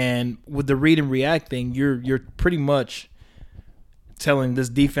 And with the read and react thing, you're pretty much telling this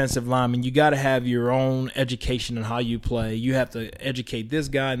defensive lineman, you got to have your own education on how you play. You have to educate this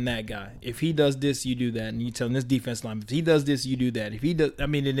guy and that guy. If he does this, you do that. And you telling this defense lineman, if he does this, you do that. If he does,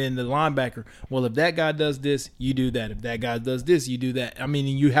 and then the linebacker, well, if that guy does this, you do that. If that guy does this, you do that.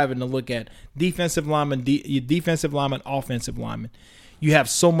 You having to look at defensive lineman, offensive lineman. You have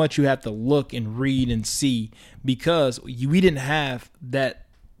so much you have to look and read and see, because we didn't have that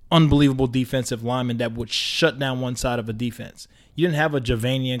unbelievable defensive lineman that would shut down one side of a defense. You didn't have a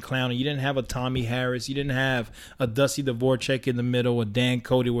Javanian Clowney. You didn't have a Tommy Harris. You didn't have a Dusty Dvorak in the middle, a Dan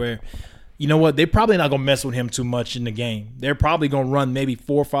Cody, where, you know what, they're probably not going to mess with him too much in the game. They're probably going to run maybe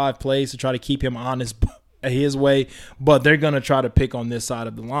 4 or 5 plays to try to keep him honest his way, but they're going to try to pick on this side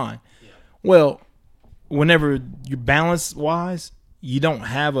of the line. Yeah. Well, whenever you're balance-wise, you don't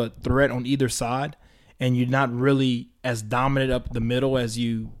have a threat on either side, and you're not really as dominant up the middle as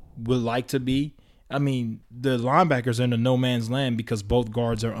you would like to be. The linebackers are in the no man's land because both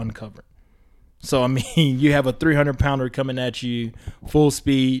guards are uncovered. So, you have a 300-pounder coming at you full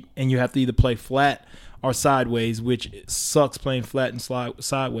speed, and you have to either play flat or sideways, which sucks playing flat and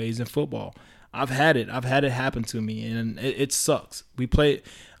sideways in football. I've had it happen to me, and it sucks. We play.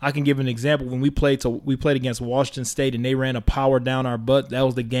 I can give an example. When we played against Washington State and they ran a power down our butt, that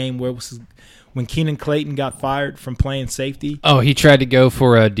was the game when Keenan Clayton got fired from playing safety. Oh, he tried to go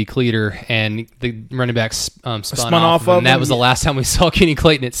for a decleater, and the running back spun off of him. And that was the last time we saw Keenan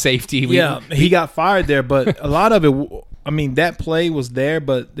Clayton at safety. He got fired there, but a lot of it, I mean, that play was there,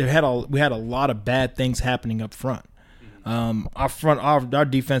 but we had a lot of bad things happening up front. Our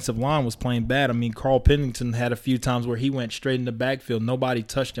defensive line was playing bad. I mean, Carl Pennington had a few times where he went straight in the backfield. Nobody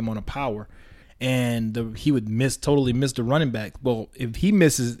touched him on a power, and he would totally miss the running back. Well,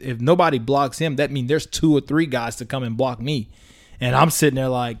 if nobody blocks him, that means there's 2 or 3 guys to come and block me. And I'm sitting there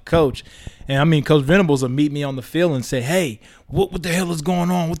like, Coach, and I mean, Coach Venables will meet me on the field and say, hey, what the hell is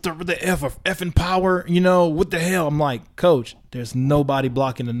going on with the effing power? You know, what the hell? I'm like, Coach, there's nobody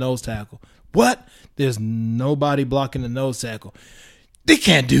blocking the nose tackle. What? There's nobody blocking the nose tackle. They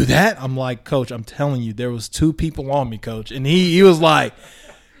can't do that. I'm like, Coach, I'm telling you, there was 2 people on me, Coach. And he was like,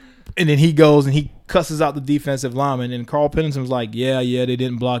 and then he goes and he cusses out the defensive lineman. And Carl Pennington was like, yeah, they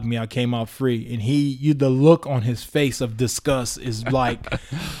didn't block me. I came out free. And the look on his face of disgust is like,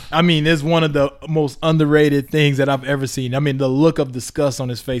 I mean, it's one of the most underrated things that I've ever seen. I mean, the look of disgust on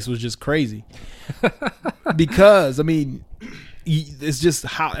his face was just crazy. Because, I mean, it's just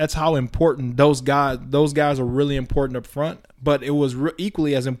that's how important those guys are really important up front. But it was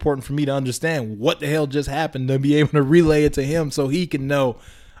equally as important for me to understand what the hell just happened, to be able to relay it to him so he can know,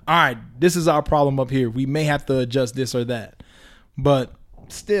 all right, this is our problem up here. We may have to adjust this or that. But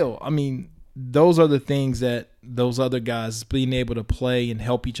still, I mean, those are the things that those other guys being able to play and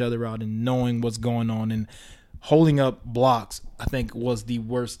help each other out and knowing what's going on and holding up blocks, I think was the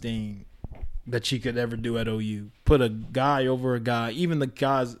worst thing that you could ever do at OU. Put a guy over a guy. Even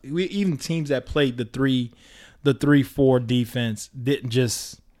teams that played the 3-4 defense didn't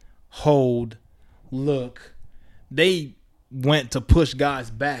just look. They went to push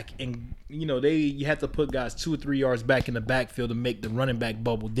guys back, and you had to put guys 2 or 3 yards back in the backfield to make the running back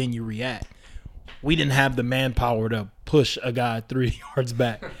bubble. Then you react. We didn't have the manpower to push a guy 3 yards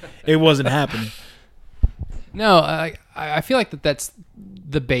back. It wasn't happening. No, I feel like that's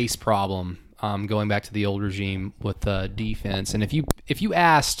the base problem. Going back to the old regime with defense, and if you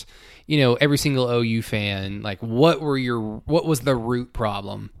asked, every single OU fan, like, what was the root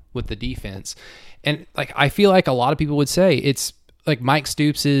problem with the defense, and like I feel like a lot of people would say it's like Mike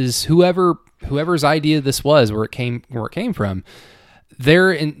Stoops' whoever's idea this was, where it came from.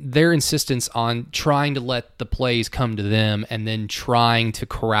 Their insistence on trying to let the plays come to them and then trying to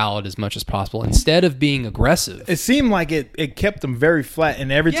corral it as much as possible instead of being aggressive. It seemed like it kept them very flat,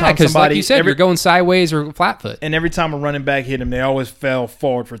 and every time somebody, like you said, you're going sideways or flat foot, and every time a running back hit him, they always fell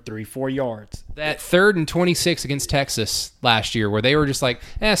forward for 3-4 yards. That 3rd and 26 against Texas last year, where they were just like,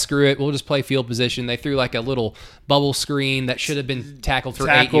 screw it, we'll just play field position. They threw like a little bubble screen that should have been tackled for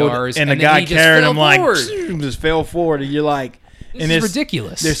 8 yards, and the guy carried him like just fell forward, and you're like. This is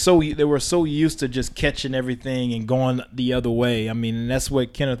ridiculous. They were so used to just catching everything and going the other way. I mean, and that's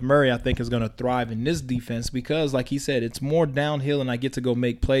what Kenneth Murray, I think, is going to thrive in this defense because, like he said, it's more downhill, and I get to go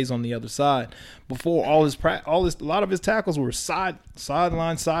make plays on the other side. Before a lot of his tackles were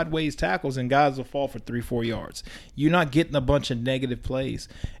sideline, sideways tackles, and guys will fall for 3-4 yards. You're not getting a bunch of negative plays,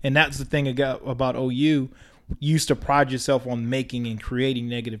 and that's the thing about OU. You used to pride yourself on making and creating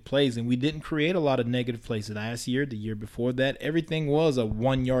negative plays, and we didn't create a lot of negative plays last year. The year before that, everything was a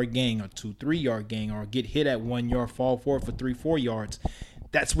 1-yard gain or 2-3 yard gain, or get hit at 1 yard, fall forward for 3-4 yards.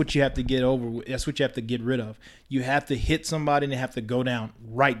 That's what you have to get over. That's what you have to get rid of. You have to hit somebody and they have to go down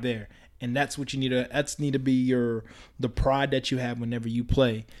right there, and that's what you need to. That's need to be the pride that you have whenever you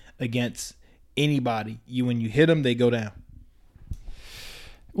play against anybody. When you hit them, they go down.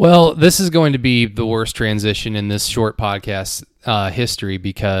 Well, this is going to be the worst transition in this short podcast history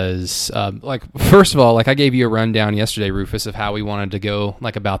because, first of all, I gave you a rundown yesterday, Rufus, of how we wanted to go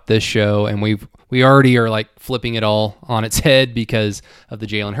about this show, and we already are flipping it all on its head because of the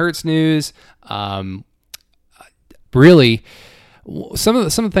Jalen Hurts news. Really, some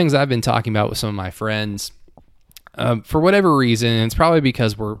of the things I've been talking about with some of my friends. For whatever reason, it's probably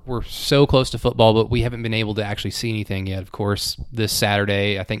because we're so close to football, but we haven't been able to actually see anything yet. Of course, this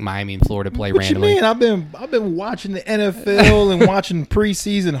Saturday, I think Miami and Florida play randomly. What you mean? I've been watching the NFL and watching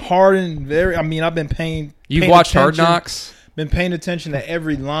preseason Harden. I've been paying. You've watched Hard Knocks? Been paying attention to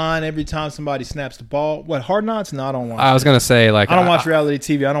every line, every time somebody snaps the ball. What, Hard Knocks? No, I don't watch. I was gonna say I don't watch reality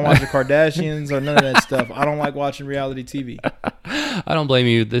TV. I don't watch the Kardashians or none of that stuff. I don't like watching reality TV. I don't blame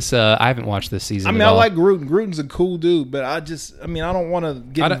you. This I haven't watched this season. I mean, at I all. like Gruden. Gruden's a cool dude, but I don't want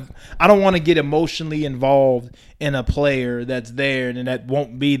to get emotionally involved in a player that's there and that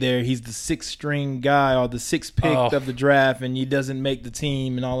won't be there. He's the 6th string guy or the 6th pick of the draft, and he doesn't make the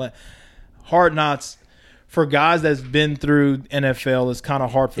team and all that. Hard Knocks for guys that's been through NFL is kind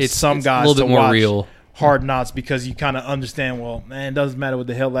of hard for some guys a little to bit more watch real. Hard Knocks because you kind of understand. Well, man, it doesn't matter what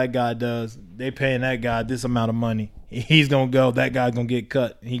the hell that guy does. They paying that guy this amount of money. He's gonna go. That guy's gonna get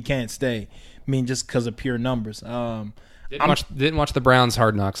cut. He can't stay. I mean, just because of pure numbers. Didn't watch the Browns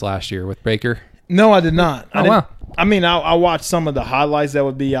Hard Knocks last year with Baker. No, I did not. Wow. I mean, I watched some of the highlights that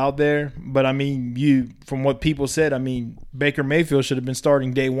would be out there, but I mean, from what people said, I mean, Baker Mayfield should have been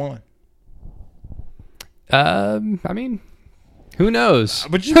starting day one. I mean, who knows?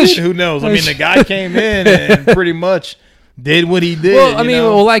 But who knows? I mean, the guy came in and pretty much did what he did. Well, I mean,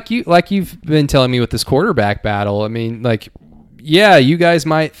 like you've been telling me with this quarterback battle. I mean, like, yeah, you guys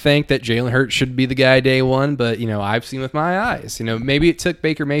might think that Jalen Hurts should be the guy day one, but I've seen with my eyes. Maybe it took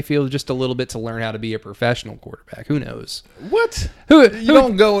Baker Mayfield just a little bit to learn how to be a professional quarterback. Who knows? What? You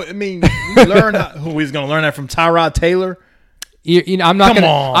don't go. I mean, you learn who he's going to learn that from Tyrod Taylor. I'm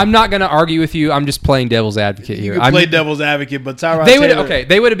not gonna argue with you. I'm just playing devil's advocate here. You can play devil's advocate, but Tyrod Taylor,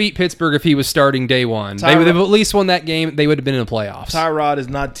 they would have beat Pittsburgh if he was starting day one. They would have at least won that game. They would have been in the playoffs. Tyrod is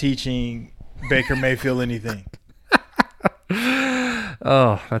not teaching Baker Mayfield anything.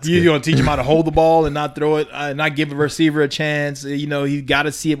 Oh, that's you're going to teach him how to hold the ball and not throw it, not give a receiver a chance. He's got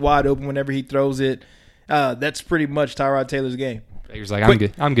to see it wide open whenever he throws it. That's pretty much Tyrod Taylor's game. Baker's like,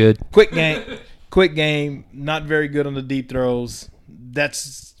 I'm good. Quick game, not very good on the deep throws. What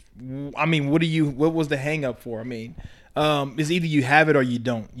was the hang up for? I mean, it's either you have it or you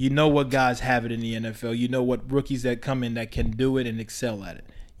don't. You know what guys have it in the NFL. You know what rookies that come in that can do it and excel at it.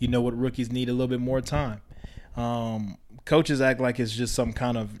 You know what rookies need a little bit more time. Coaches act like it's just some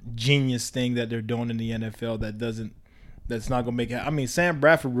kind of genius thing that they're doing in the NFL that's not going to make it. I mean, Sam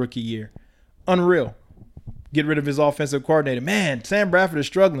Bradford rookie year, unreal. Get rid of his offensive coordinator. Man, Sam Bradford is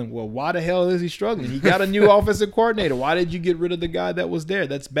struggling. Well, why the hell is he struggling? He got a new offensive coordinator. Why did you get rid of the guy that was there?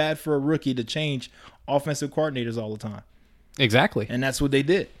 That's bad for a rookie to change offensive coordinators all the time. Exactly. And that's what they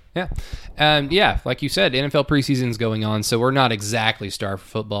did. Yeah. Like you said, NFL preseason's going on, so we're not exactly starved for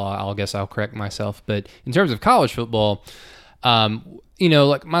football. I guess I'll correct myself. But in terms of college football,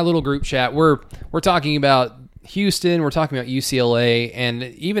 like my little group chat, we're talking about Houston, we're talking about UCLA, and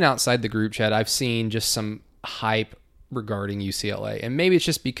even outside the group chat, I've seen just some hype regarding UCLA, and maybe it's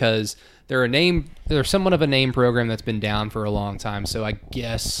just because they're somewhat of a name program that's been down for a long time, so I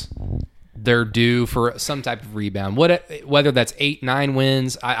guess they're due for some type of rebound. Whether that's 8-9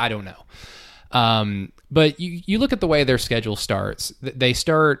 wins, I don't know. But you look at the way their schedule starts. They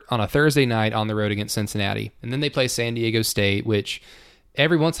start on a Thursday night on the road against Cincinnati, and then they play San Diego State, which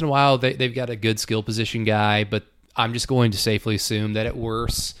every once in a while they've got a good skill position guy, but I'm just going to safely assume that at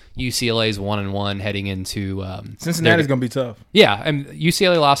worst, UCLA's 1-1 heading into Cincinnati's going to be tough. Yeah, and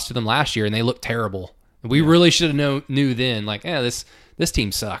UCLA lost to them last year, and they looked terrible. We really should have knew then, like, this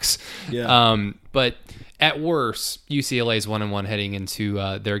team sucks. Yeah. But at worst, UCLA's 1-1 heading into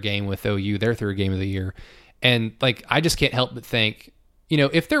their game with OU, their third game of the year, and like I just can't help but think,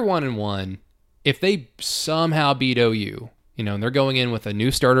 if they're 1-1, if they somehow beat OU. And they're going in with a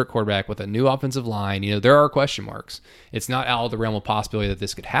new starter quarterback, with a new offensive line. There are question marks. It's not out of the realm of possibility that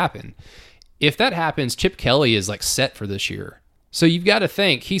this could happen. If that happens, Chip Kelly is like set for this year. So you've got to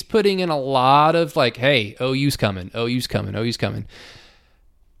think he's putting in a lot of like, hey, OU's coming.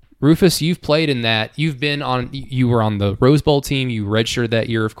 Rufus, you've played in that. You were on the Rose Bowl team. You redshirted that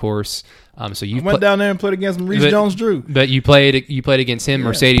year, of course. So you went down there and played against Maurice Jones-Drew. But you played against him,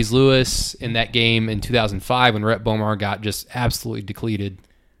 Mercedes Lewis, in that game in 2005 when Rhett Bomar got just absolutely depleted.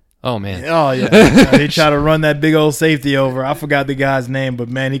 Oh man! Oh yeah, he tried to run that big old safety over. I forgot the guy's name, but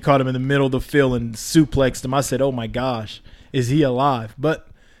man, he caught him in the middle of the field and suplexed him. I said, "Oh my gosh, is he alive?" But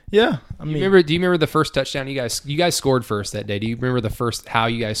yeah, I mean, do you remember the first touchdown you guys scored first that day? Do you remember how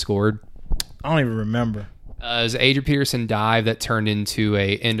you guys scored? I don't even remember. It was an Adrian Peterson dive that turned into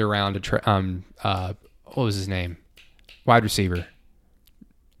a end around what was his name? Wide receiver.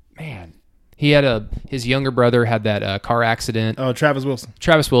 Man, his younger brother had that car accident. Oh, Travis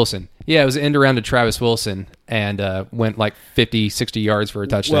Wilson. Yeah, it was an end around to Travis Wilson and went like 50, 60 yards for a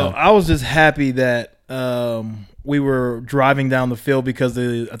touchdown. Well, I was just happy that we were driving down the field because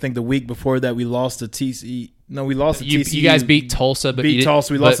I think the week before that we lost to TCU. No, we lost to TCU. You guys beat Tulsa, but we lost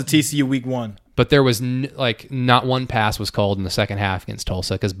to TCU week 1. But there was not one pass was called in the second half against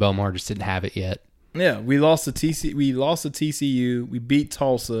Tulsa because Bomar just didn't have it yet. Yeah, we lost to TCU. We beat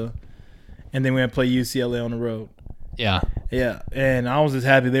Tulsa, and then we had to play UCLA on the road. Yeah. Yeah, and I was just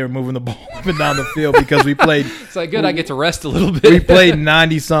happy they were moving the ball up and down the field because we played. It's like, good, I get to rest a little bit. We played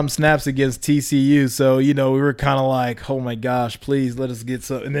 90-something snaps against TCU, so, we were kind of like, oh, my gosh, please let us get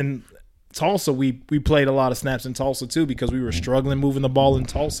some. And then Tulsa, we played a lot of snaps in Tulsa, too, because we were struggling moving the ball in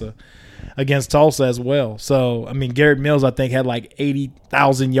Tulsa against Tulsa as well. So, I mean, Garrett Mills, I think, had like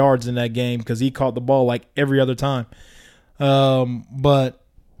 80,000 yards in that game because he caught the ball like every other time. But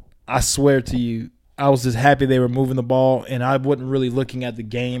I swear to you, I was just happy they were moving the ball, and I wasn't really looking at the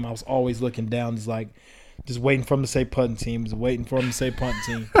game. I was always looking down, just waiting for them to say punting team, waiting for them to say punting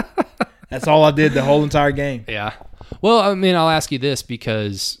team. That's all I did the whole entire game. Yeah. Well, I mean, I'll ask you this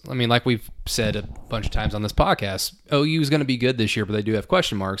because, I mean, like we've said a bunch of times on this podcast, OU is going to be good this year, but they do have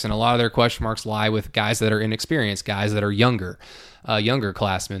question marks, and a lot of their question marks lie with guys that are inexperienced, guys that are younger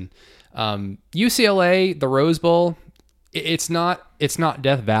classmen. UCLA, the Rose Bowl, it's not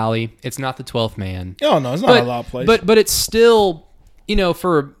Death Valley. It's not the 12th man. Oh, no, it's not a lot of places. But it's still,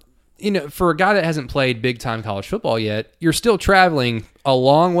 for a guy that hasn't played big-time college football yet, you're still traveling a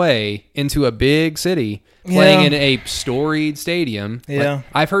long way into a big city playing in a storied stadium. Yeah. Like,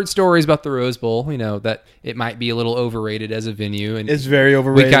 I've heard stories about the Rose Bowl, that it might be a little overrated as a venue. And it's very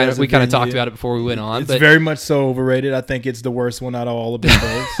overrated. We kind of talked about it before we went on. It's very much so overrated. I think it's the worst one out of all of the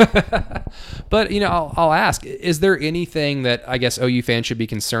bowls. But, I'll ask, is there anything that I guess OU fans should be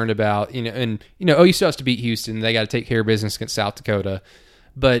concerned about? OU still has to beat Houston. They got to take care of business against South Dakota.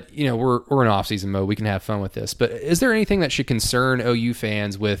 But, we're in off-season mode. We can have fun with this. But is there anything that should concern OU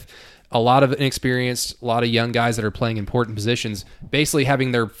fans with a lot of inexperienced, a lot of young guys that are playing important positions, basically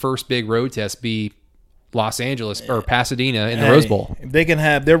having their first big road test be Los Angeles or Pasadena in the Rose Bowl? If they can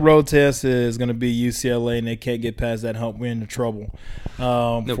have their road test is going to be UCLA and they can't get past that hump, we're into trouble.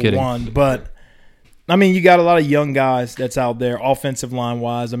 No kidding. But I mean, you got a lot of young guys that's out there, offensive line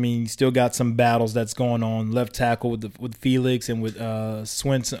wise. I mean, you still got some battles that's going on. Left tackle with Felix and with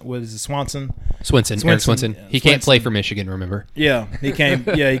Swinson. What is it, Swanson? Swinson. Eric Swinson. He can't play for Michigan. Remember? Yeah, he came.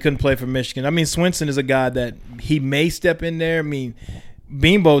 Yeah, he couldn't play for Michigan. I mean, Swinson is a guy that he may step in there. I mean,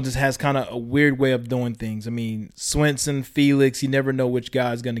 Beanbo just has kind of a weird way of doing things. I mean, Swinson, Felix, you never know which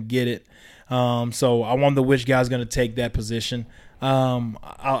guy's going to get it. So I wonder which guy's going to take that position.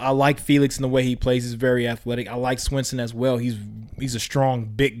 I like Felix in the way he plays. He's very athletic. I like Swinson as well. He's a strong,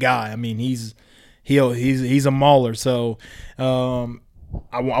 big guy. I mean, he's a mauler. So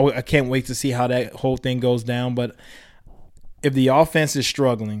I can't wait to see how that whole thing goes down. But if the offense is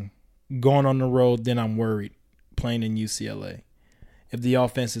struggling, going on the road, then I'm worried playing in UCLA. If the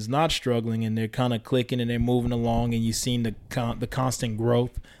offense is not struggling and they're kind of clicking and they're moving along and you've seen the constant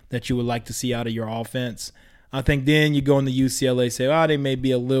growth that you would like to see out of your offense, I think then you go into UCLA, say, they may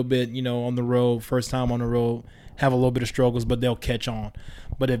be a little bit, on the road, first time on the road, have a little bit of struggles, but they'll catch on.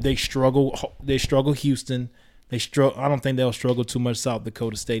 But if they struggle Houston. I don't think they'll struggle too much South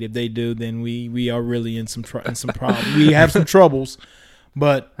Dakota State. If they do, then we are really in some problems. We have some troubles,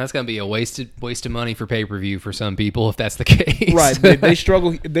 but that's gonna be a waste of money for pay-per-view for some people if that's the case. Right? If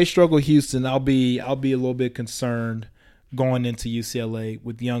they struggle Houston, I'll be a little bit concerned going into UCLA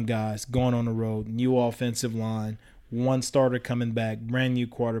with young guys going on the road, new offensive line, one starter coming back, brand new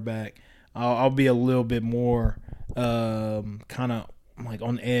quarterback. I'll be a little bit more kind of like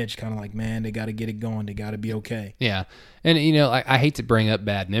on edge, kind of like, man, they got to get it going. They got to be okay. Yeah. And, I hate to bring up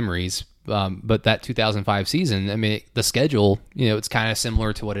bad memories, but that 2005 season, I mean, the schedule, it's kind of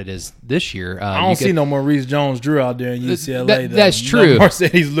similar to what it is this year. I don't see no more Reese Jones-Drew out there in UCLA. That's true. No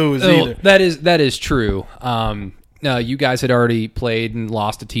Mercedes Lewis either. That is true. You guys had already played and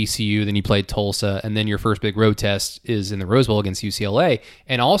lost to TCU, then you played Tulsa, and then your first big road test is in the Rose Bowl against UCLA.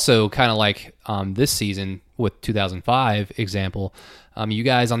 And also kind of like this season with 2005 example, you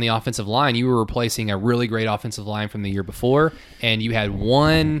guys on the offensive line, you were replacing a really great offensive line from the year before, and you had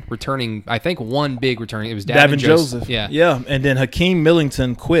one big returning. It was Davin Joseph. Yeah. And then Hakeem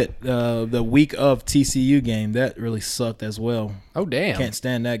Millington quit the week of TCU game. That really sucked as well. Oh, damn. Can't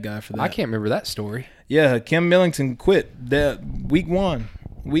stand that guy for that. I can't remember that story. Yeah, Hakeem Millington quit that week one.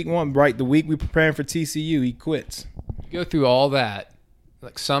 Right, the week we preparing for TCU, he quits. Go through all that,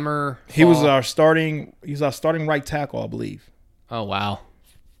 like summer. Fall. He was our starting right tackle, I believe. Oh, wow.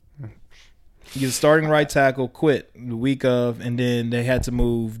 He was starting right tackle, quit the week of, and then they had to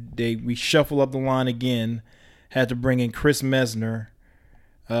move. We shuffled up the line again, had to bring in Chris Mesner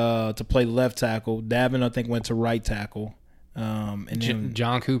to play left tackle. Davin, I think, went to right tackle. And then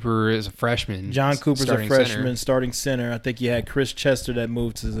John Cooper is a freshman. John Cooper's a freshman, starting center. I think you had Chris Chester that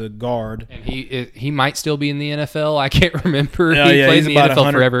moved to the guard. And he might still be in the NFL. I can't remember. He played in the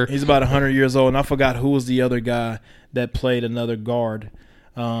NFL forever. He's about 100 years old, and I forgot who was the other guy that played another guard.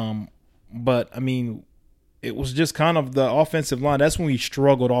 But, I mean, it was just kind of the offensive line. That's when we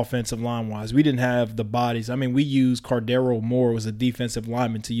struggled offensive line-wise. We didn't have the bodies. I mean, we used Cardero Moore as a defensive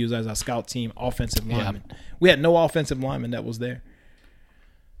lineman to use as our scout team offensive lineman. We had no offensive lineman that was there.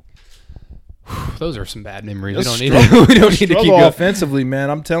 Those are some bad memories. We don't need to keep going offensively, man.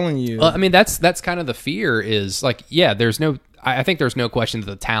 I'm telling you. Well, I mean, that's kind of the fear is like, yeah, I think there's no question that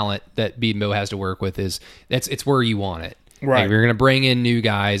the talent that Bedenbaugh has to work with it's where you want it. Right. Like, we're going to bring in new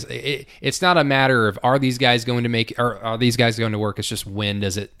guys. It's not a matter of are these guys going to work? It's just when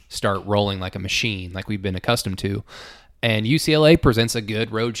does it start rolling like a machine, like we've been accustomed to. And UCLA presents a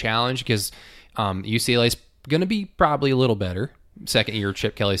good road challenge because UCLA's going to be probably a little better second year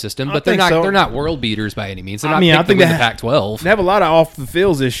Chip Kelly system, but they're not world beaters by any means. They're I think they win the Pac-12. They have a lot of off the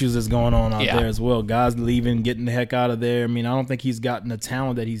field issues that's going on out there as well. Guys leaving, getting the heck out of there. I mean, I don't think he's gotten the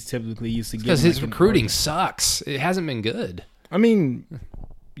talent that he's typically used to getting. Because his recruiting sucks. It hasn't been good. I mean,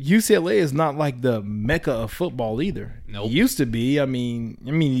 UCLA is not like the mecca of football either. Nope. It used to be. I mean,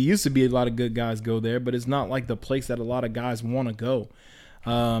 it used to be a lot of good guys go there, but it's not like the place that a lot of guys want to go.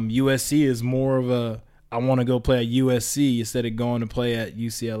 USC is more of a I want to go play at USC instead of going to play at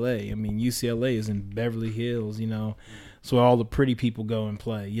UCLA. I mean, UCLA is in Beverly Hills, so all the pretty people go and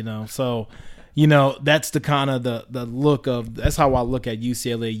play, So, that's the kind of the look of – that's how I look at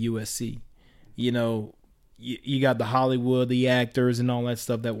UCLA, USC. You got the Hollywood, the actors and all that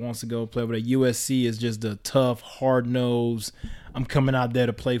stuff that wants to go play. But at USC is just the tough, hard-nosed, I'm coming out there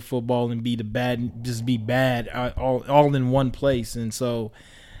to play football and be bad all in one place. And so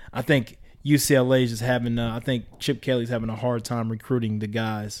I think – UCLA is just having I think Chip Kelly's having a hard time recruiting the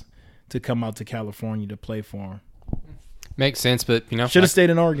guys to come out to California to play for him. Makes sense, but should have stayed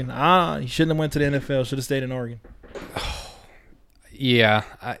in Oregon. He shouldn't have went to the NFL. Should have stayed in Oregon. Yeah,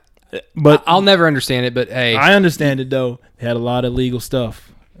 but I'll never understand it. But hey, I understand it though. They had a lot of legal stuff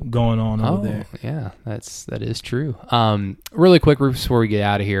going on over there. Yeah, that is true. Really quick before we get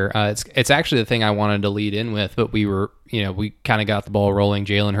out of here, it's actually the thing I wanted to lead in with, but we kind of got the ball rolling.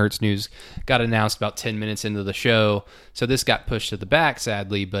 Jalen Hurts news got announced about 10 minutes into the show, so this got pushed to the back,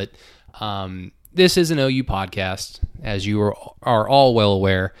 sadly. But this is an OU podcast, as you are all well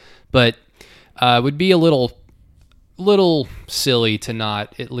aware. But it would be a little silly to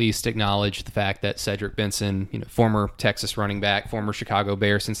not at least acknowledge the fact that Cedric Benson, former Texas running back, former Chicago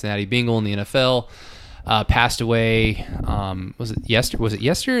Bear, Cincinnati Bengal in the NFL, passed away. Was it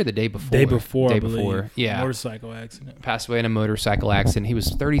yesterday or the day before? Day before, I believe. Before. Yeah. Motorcycle accident. Passed away in a motorcycle accident. He was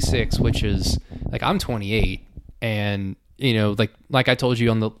 36, which is like I'm 28, and like I told you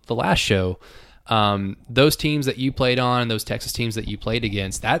on the last show. Those teams that you played on, those Texas teams that you played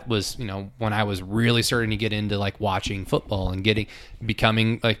against, that was, when I was really starting to get into like watching football and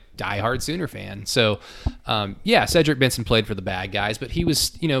becoming like diehard Sooner fan. So, Cedric Benson played for the bad guys, but he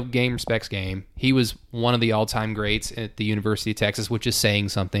was, game respects game. He was one of the all-time greats at the University of Texas, which is saying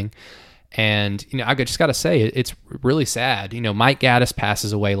something. And, I just got to say, it's really sad. Mike Gaddis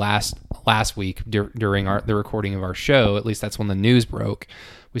passes away last week during the recording of our show. At least that's when the news broke.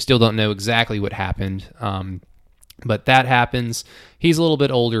 We still don't know exactly what happened, but that happens. He's a little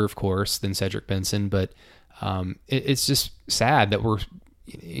bit older, of course, than Cedric Benson, but it's just sad that we're,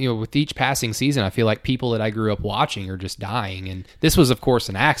 with each passing season, I feel like people that I grew up watching are just dying. And this was, of course,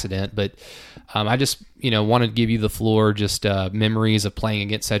 an accident, but I just, wanted to give you the floor, just memories of playing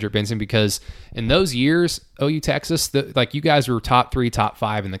against Cedric Benson, because in those years, OU Texas, you guys were top 3, top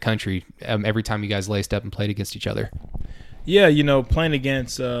 5 in the country every time you guys laced up and played against each other. Yeah, playing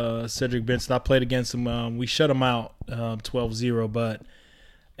against Cedric Benson, I played against him. We shut him out 12-0, but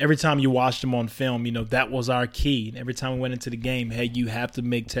every time you watched him on film, that was our key. And every time we went into the game, hey, you have to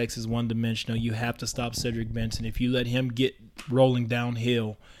make Texas one-dimensional. You have to stop Cedric Benson. If you let him get rolling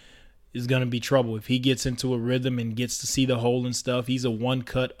downhill, it's going to be trouble. If he gets into a rhythm and gets to see the hole and stuff, he's a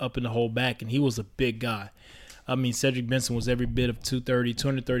one-cut up in the hole back, and he was a big guy. I mean, Cedric Benson was every bit of 230,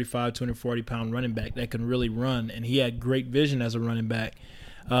 235, 240-pound running back that can really run, and he had great vision as a running back.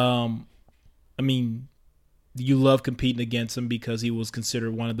 I mean, you love competing against him because he was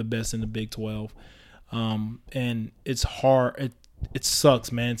considered one of the best in the Big 12. And it's hard. It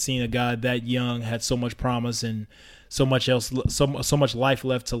sucks, man, seeing a guy that young had so much promise and so much life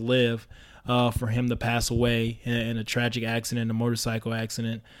left to live for him to pass away in a tragic accident, a motorcycle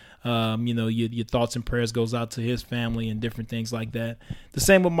accident. Your thoughts and prayers goes out to his family and different things like that. The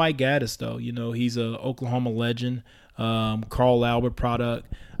same with Mike Gaddis, though. He's a Oklahoma legend, Carl Albert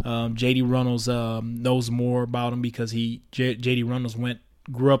product. J.D. Runnels knows more about him because J.D. Runnels went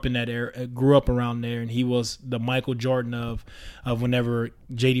grew up in that area, grew up around there, and he was the Michael Jordan of whenever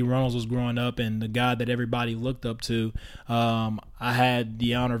J.D. Reynolds was growing up, and the guy that everybody looked up to. I had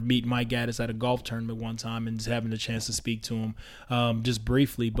the honor of meeting Mike Gaddis at a golf tournament one time and just having the chance to speak to him just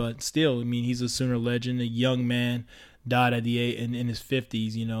briefly, but still, I mean, he's a Sooner legend, a young man. Died at in his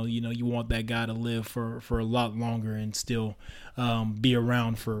 50s. You want that guy to live for a lot longer and still be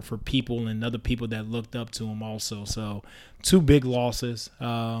around for people and other people that looked up to him also. So 2 big losses,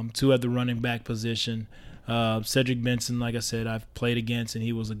 2 at the running back position. Cedric Benson, like I said, I've played against, and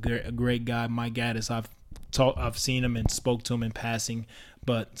he was a great guy. Mike Gaddis, I've seen him and spoke to him in passing,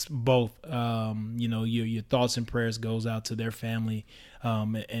 but both, your thoughts and prayers goes out to their family,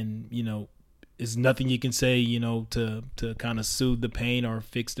 and there's nothing you can say, to kind of soothe the pain or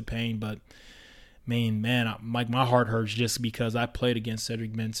fix the pain. But, man, my heart hurts just because I played against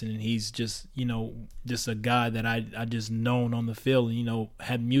Cedric Benson, and he's just, just a guy that I just known on the field and,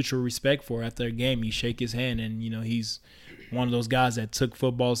 had mutual respect for after a game. You shake his hand, and, he's one of those guys that took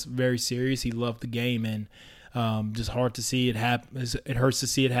football very serious. He loved the game, and just hard to see it happen. It hurts to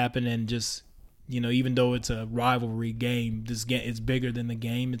see it happen, and just, even though it's a rivalry game, this game it's bigger than the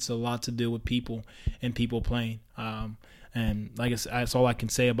game. It's a lot to do with people and people playing. And like I said, that's all I can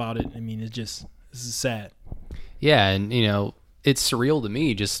say about it. I mean, this is sad. Yeah, and it's surreal to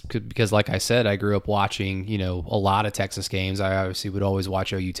me just because, like I said, I grew up watching, a lot of Texas games. I obviously would always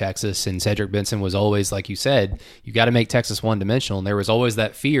watch OU Texas, and Cedric Benson was always, like you said, you got to make Texas one-dimensional, and there was always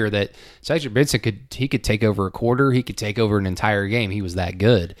that fear that Cedric Benson could take over a quarter, he could take over an entire game. He was that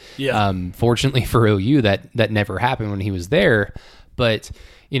good. Yeah. Fortunately for OU, that never happened when he was there, but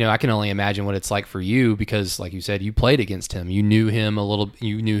I can only imagine what it's like for you because, like you said, you played against him. You knew him on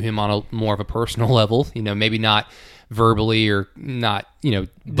a more of a personal level, maybe not verbally or not,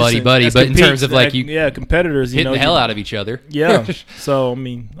 buddy, but in terms of competitors, hitting the hell out of each other. Yeah. So, I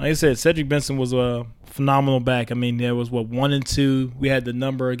mean, like I said, Cedric Benson was a phenomenal back. I mean, there was 1 and 2. We had the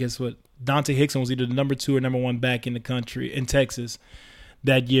number, I guess, Dante Hickson was either the number 2 or number 1 back in the country, in Texas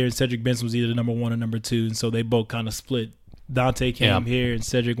that year. And Cedric Benson was either the number 1 or number 2. And so they both kind of split. Dante came here and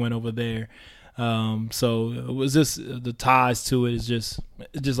Cedric went over there. So it was just the ties to it is just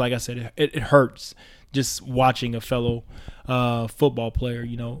like I said, it hurts. Just watching a fellow football player,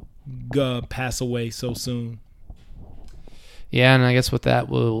 pass away so soon. Yeah, and I guess with that,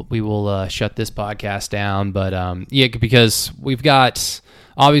 we will shut this podcast down. But because we've got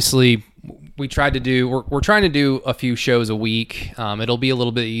obviously we're trying to do a few shows a week. It'll be a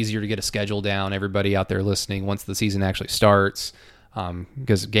little bit easier to get a schedule down. Everybody out there listening, once the season actually starts.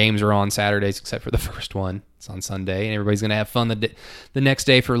 Because games are on Saturdays except for the first one. It's on Sunday, and everybody's going to have fun the next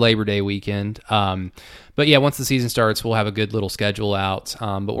day for Labor Day weekend. But yeah, once the season starts, we'll have a good little schedule out.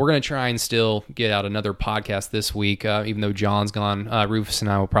 But we're going to try and still get out another podcast this week, even though John's gone. Rufus and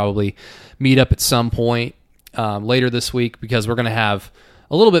I will probably meet up at some point later this week because we're going to have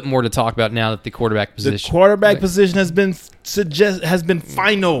a little bit more to talk about now that the quarterback position. The quarterback position has been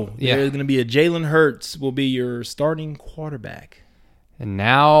final. Yeah. There's going to be Jalen Hurts will be your starting quarterback. And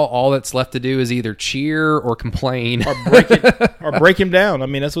now all that's left to do is either cheer or complain. Or break him down. I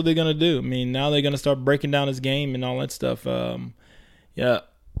mean, that's what they're going to do. I mean, now they're going to start breaking down his game and all that stuff. Yeah,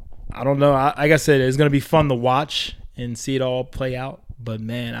 I don't know. Like I said, it's going to be fun to watch and see it all play out. But,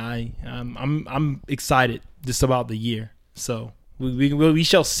 man, I'm excited just about the year. So we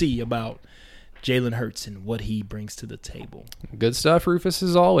shall see about Jalen Hurts and what he brings to the table. Good stuff, Rufus,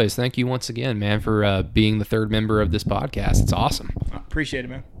 as always. Thank you once again, man, for being the third member of this podcast. It's awesome. I appreciate it,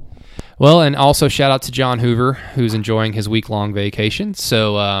 man. Well, and also shout out to John Hoover, who's enjoying his week-long vacation.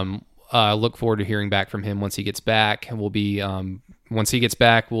 So I look forward to hearing back from him once he gets back. Once he gets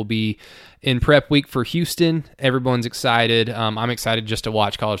back, we'll be in prep week for Houston. Everyone's excited. I'm excited just to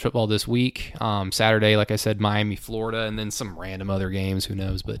watch college football this week. Saturday, like I said, Miami, Florida, and then some random other games. Who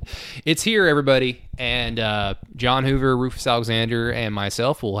knows? But it's here, everybody. And John Hoover, Rufus Alexander, and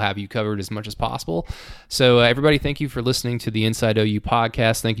myself will have you covered as much as possible. So everybody, thank you for listening to the Inside OU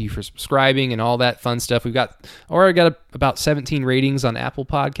podcast. Thank you for subscribing and all that fun stuff. We've got about 17 ratings on Apple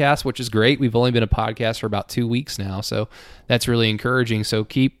Podcasts, which is great. We've only been a podcast for about 2 weeks now, so that's really encouraging. So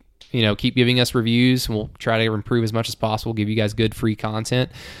keep giving us reviews. We'll try to improve as much as possible, give you guys good free content.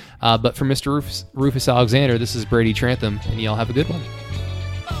 But for Mr. Rufus Alexander, this is Brady Trantham, and y'all have a good one.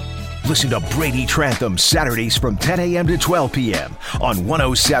 Listen to Brady Trantham Saturdays from 10 a.m. to 12 p.m. on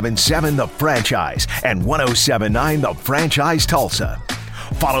 107.7 The Franchise and 107.9 The Franchise Tulsa.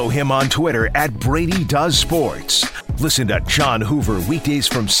 Follow him on Twitter at Brady Does Sports. Listen to John Hoover weekdays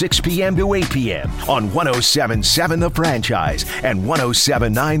from 6 p.m. to 8 p.m. on 107.7 The Franchise and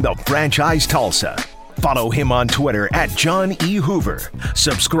 107.9 The Franchise Tulsa. Follow him on Twitter at John E. Hoover.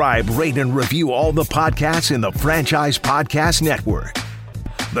 Subscribe, rate, and review all the podcasts in the Franchise Podcast Network.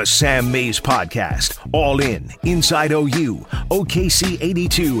 The Sam Mays Podcast, All In, Inside OU, OKC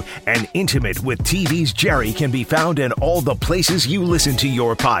 82, and Intimate with TV's Jerry can be found in all the places you listen to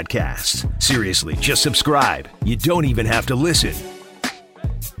your podcasts. Seriously, just subscribe. You don't even have to listen.